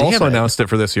 Florida God damn also it. announced it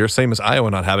for this year, same as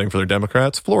Iowa not having for their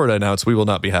Democrats. Florida announced we will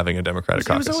not be having a Democratic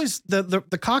It was caucus. always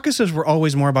the caucuses were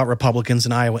always more about Republicans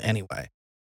in Iowa anyway.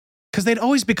 Because they'd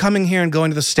always be coming here and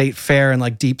going to the state fair and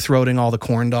like deep throating all the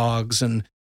corn dogs and,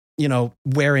 you know,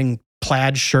 wearing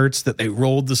plaid shirts that they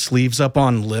rolled the sleeves up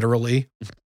on literally.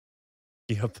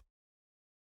 Yep.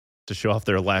 To show off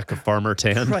their lack of farmer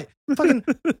tan. Right. Fucking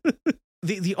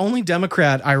the only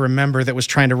Democrat I remember that was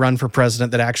trying to run for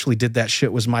president that actually did that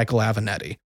shit was Michael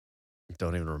Avenatti.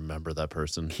 Don't even remember that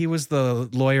person. He was the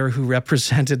lawyer who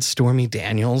represented Stormy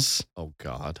Daniels. Oh,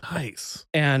 God. Nice.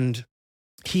 And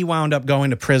he wound up going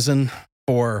to prison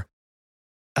for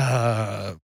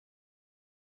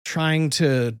trying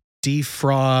to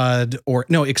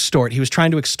extort. He was trying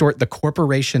to extort the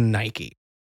corporation Nike.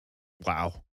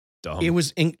 Wow. Dumb. It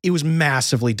was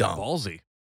massively dumb. Ballsy.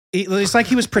 It's like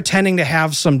he was pretending to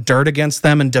have some dirt against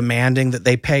them and demanding that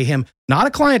they pay him, not a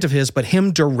client of his, but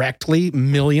him directly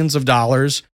millions of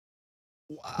dollars.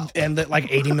 Wow. And that like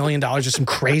 $80 million or some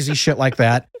crazy shit like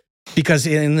that.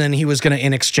 And then he was going to,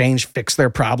 in exchange, fix their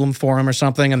problem for him or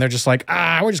something. And they're just like,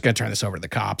 we're just going to turn this over to the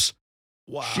cops.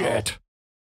 Wow. Shit.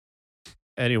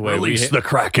 Anyway, Release the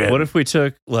Kraken. What if we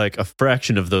took like a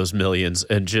fraction of those millions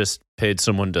and just paid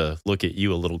someone to look at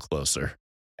you a little closer?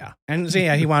 Yeah. And so,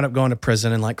 yeah, he wound up going to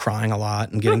prison and like crying a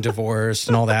lot and getting divorced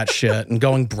and all that shit and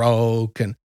going broke.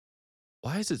 And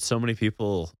why is it so many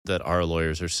people that are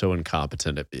lawyers are so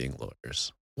incompetent at being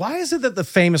lawyers? why is it that the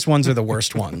famous ones are the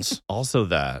worst ones? Also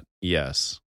that,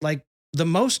 yes. Like the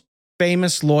most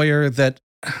famous lawyer that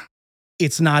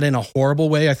it's not in a horrible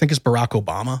way, I think, is Barack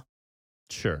Obama.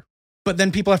 Sure. But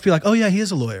then people have to be like, oh yeah, he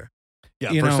is a lawyer.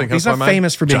 Yeah, You first know, thing he's comes to not my mind,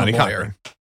 famous for being Johnny a lawyer. Cochran.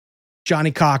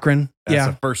 Johnny Cochran. That's Yeah.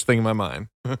 the first thing in my mind.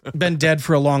 Been dead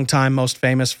for a long time, most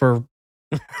famous for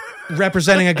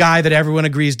representing a guy that everyone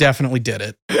agrees definitely did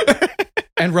it.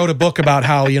 And wrote a book about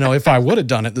how, you know, if I would have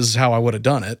done it, this is how I would have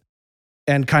done it.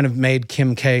 And kind of made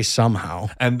Kim K somehow.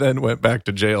 And then went back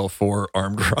to jail for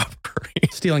armed robbery.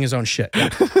 Stealing his own shit. Yeah.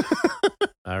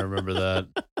 I remember that.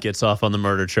 Gets off on the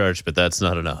murder charge, but that's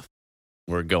not enough.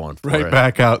 We're going for Right it.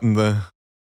 back out in the...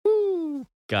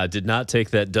 God did not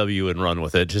take that W and run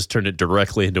with it. Just turned it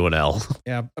directly into an L.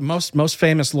 Yeah. Most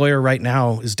famous lawyer right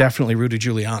now is definitely Rudy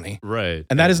Giuliani. Right.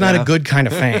 And that is not Yeah. a good kind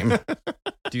of fame.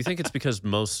 Do you think it's because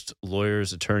most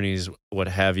lawyers, attorneys, what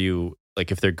have you,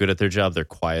 like if they're good at their job, they're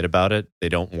quiet about it? They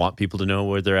don't want people to know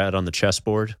where they're at on the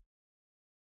chessboard?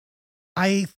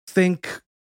 I think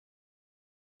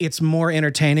it's more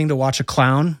entertaining to watch a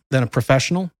clown than a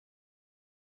professional.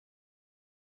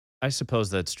 I suppose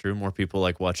that's true. More people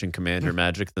like watching Commander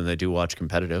Magic than they do watch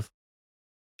competitive.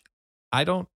 I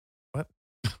don't. What?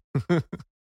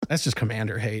 That's just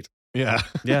Commander hate. Yeah.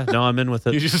 Yeah, no, I'm in with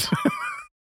it. You just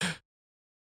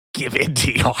give in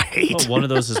to your hate. Well, one of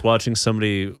those is watching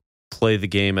somebody play the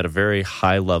game at a very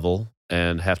high level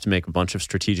and have to make a bunch of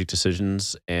strategic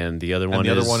decisions, and the other one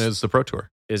is the Pro Tour.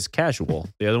 Is casual.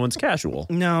 The other one's casual.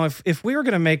 No, if we were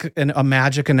going to make a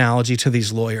Magic analogy to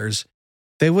these lawyers,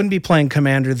 they wouldn't be playing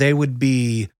Commander. They would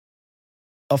be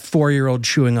a 4-year-old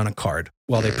chewing on a card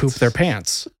while they poop their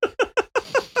pants.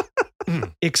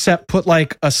 Except put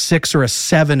like a 6 or a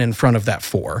 7 in front of that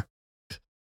 4.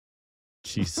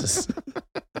 Jesus.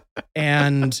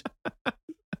 And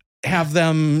have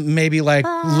them maybe like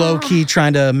low-key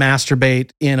trying to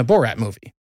masturbate in a Borat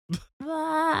movie.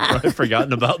 I've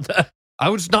forgotten about that. I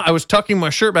was tucking my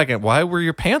shirt back in. Why were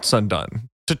your pants undone?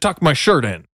 To tuck my shirt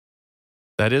in.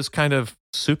 That is kind of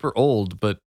super old,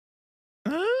 but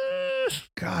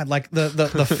God, like the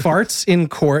farts in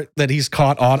court that he's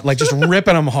caught on, like just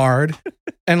ripping them hard,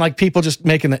 and like people just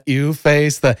making the ew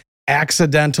face, the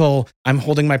accidental I'm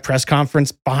holding my press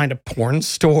conference behind a porn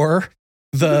store,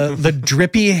 the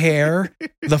drippy hair,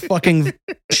 the fucking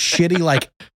shitty like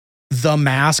The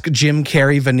Mask Jim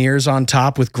Carrey veneers on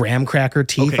top with graham cracker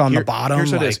teeth on the bottom.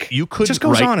 Here's what it like, is. You couldn't just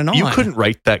goes on and on. You couldn't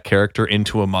write that character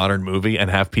into a modern movie and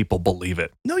have people believe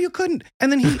it. No, you couldn't.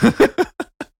 And then he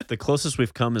The closest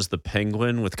we've come is the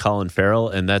Penguin with Colin Farrell,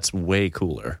 and that's way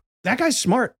cooler. that guy's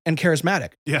smart and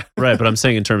charismatic. Yeah. Right, but I'm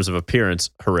saying in terms of appearance,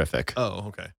 horrific. Oh,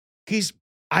 okay.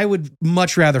 I would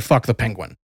much rather fuck the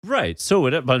Penguin. Right, so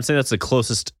would it, but I'm saying that's the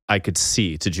closest I could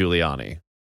see to Giuliani.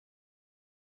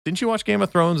 Didn't you watch Game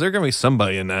of Thrones? There's going to be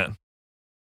somebody in that.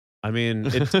 I mean,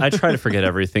 I try to forget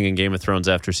everything in Game of Thrones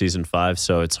after season 5,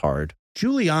 so it's hard.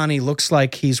 Giuliani looks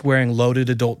like he's wearing loaded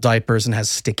adult diapers and has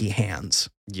sticky hands.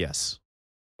 Yes.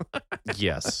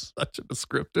 Yes. Such a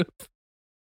descriptive.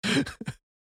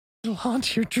 It'll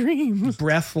haunt your dreams.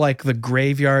 Breath like the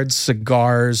graveyard,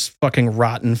 cigars, fucking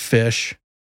rotten fish.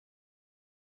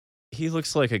 He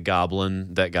looks like a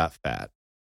goblin that got fat.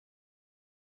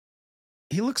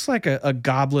 He looks like a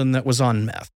goblin that was on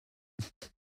meth.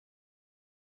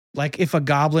 Like if a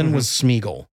goblin was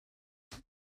Smeagol.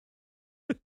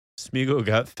 Smeagol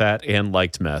got fat and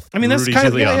liked meth. I mean, that's Rudy kind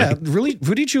of, Giuliani. yeah. Really,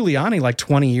 Rudy Giuliani, like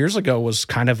 20 years ago, was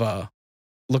kind of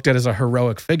looked at as a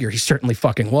heroic figure. He certainly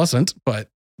fucking wasn't, but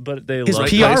they his loved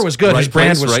PR was good. right His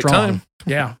brand place, was right strong. time.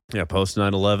 Yeah. Yeah, post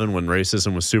 9/11, when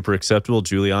racism was super acceptable,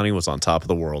 Giuliani was on top of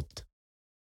the world.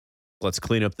 Let's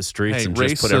clean up the streets Hey, and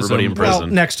just put everybody in racism- Well,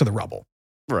 prison. next to the rubble.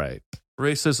 Right.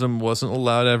 Racism wasn't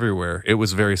allowed everywhere. It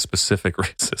was very specific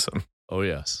racism, Oh,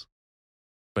 yes.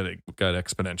 but it got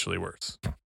exponentially worse.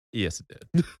 Yes, it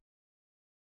did.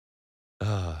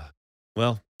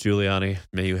 Well, Giuliani,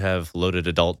 may you have loaded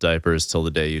adult diapers till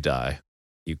the day you die.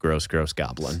 You gross, gross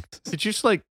goblin. Did you just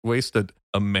like waste a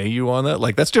mayu on that?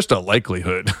 Like, that's just a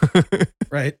likelihood.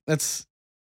 Right. It's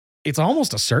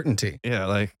almost a certainty. Yeah,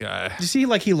 like, You see,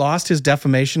 like he lost his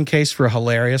defamation case for a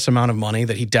hilarious amount of money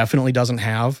that he definitely doesn't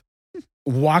have.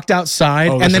 Walked outside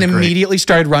Oh, and this then is great. immediately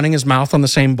started running his mouth on the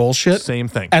same bullshit. same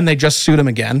thing. And they just sued him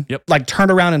again. Yep. Like turned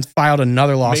around and filed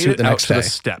another Made lawsuit it the out next to day. the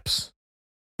steps.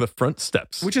 The front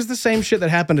steps. Which is the same shit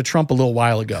that happened to Trump a little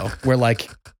while ago, where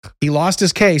like he lost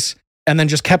his case and then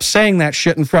just kept saying that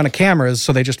shit in front of cameras.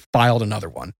 So they just filed another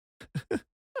one.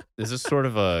 Is this sort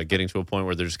of getting to a point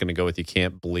where they're just going to go with you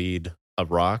can't bleed a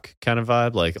rock kind of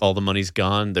vibe? Like all the money's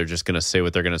gone. They're just going to say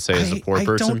what they're going to say as a poor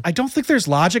person. I don't think there's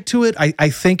logic to it. I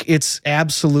think it's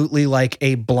absolutely like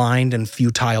a blind and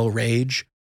futile rage.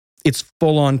 It's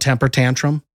full on temper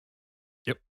tantrum.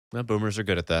 Well, boomers are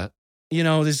good at that. You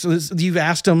know, you've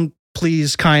asked them,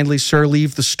 please kindly, sir,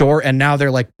 leave the store. And now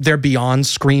they're beyond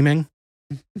screaming.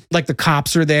 Like the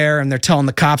cops are there and they're telling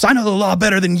the cops, I know the law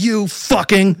better than you,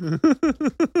 fucking.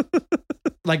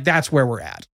 Like that's where we're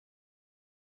at.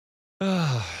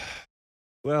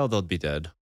 Well, they'll be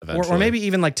dead eventually. Or maybe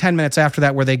even like 10 minutes after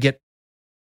that where they get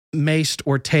maced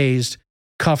or tased,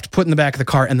 cuffed, put in the back of the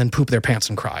car, and then poop their pants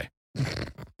and cry.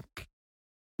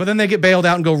 But then they get bailed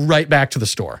out and go right back to the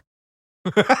store.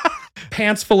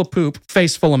 Pants full of poop,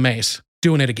 face full of mace,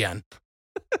 doing it again.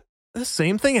 The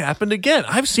same thing happened again.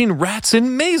 I've seen rats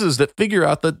in mazes that figure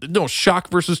out that no shock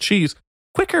versus cheese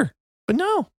quicker, but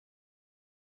no.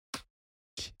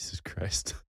 Jesus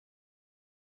Christ.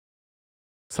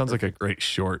 Sounds like a great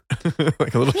short,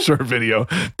 like a little short video.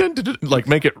 Like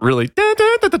make it really.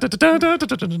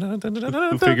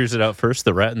 Who figures it out first,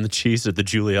 the rat and the cheese or the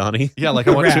Giuliani? Yeah, like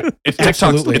I want Rat. to. It's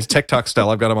Absolutely. TikTok style.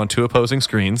 I've got them on two opposing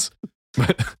screens,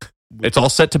 but it's all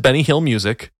set to Benny Hill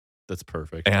music. That's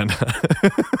perfect. And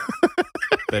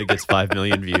Bet it gets 5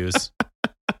 million views.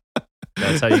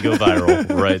 That's how you go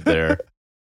viral, right there.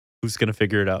 Who's going to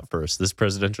figure it out first, this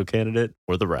presidential candidate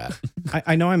or the rat?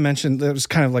 I know I mentioned, it was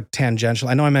kind of like tangential.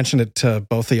 I know I mentioned it to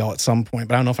both of y'all at some point,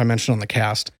 but I don't know if I mentioned it on the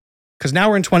cast. Because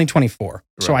now we're in 2024.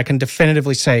 So I can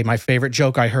definitively say my favorite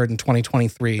joke I heard in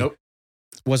 2023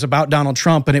 was about Donald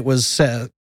Trump. And it was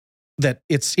that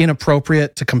it's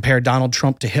inappropriate to compare Donald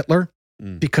Trump to Hitler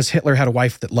because Hitler had a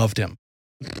wife that loved him.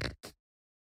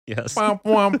 Yes. It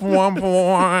was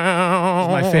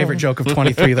my favorite joke of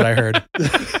 23 that I heard.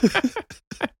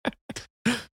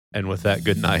 And with that,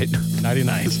 good night. Nighty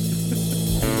night.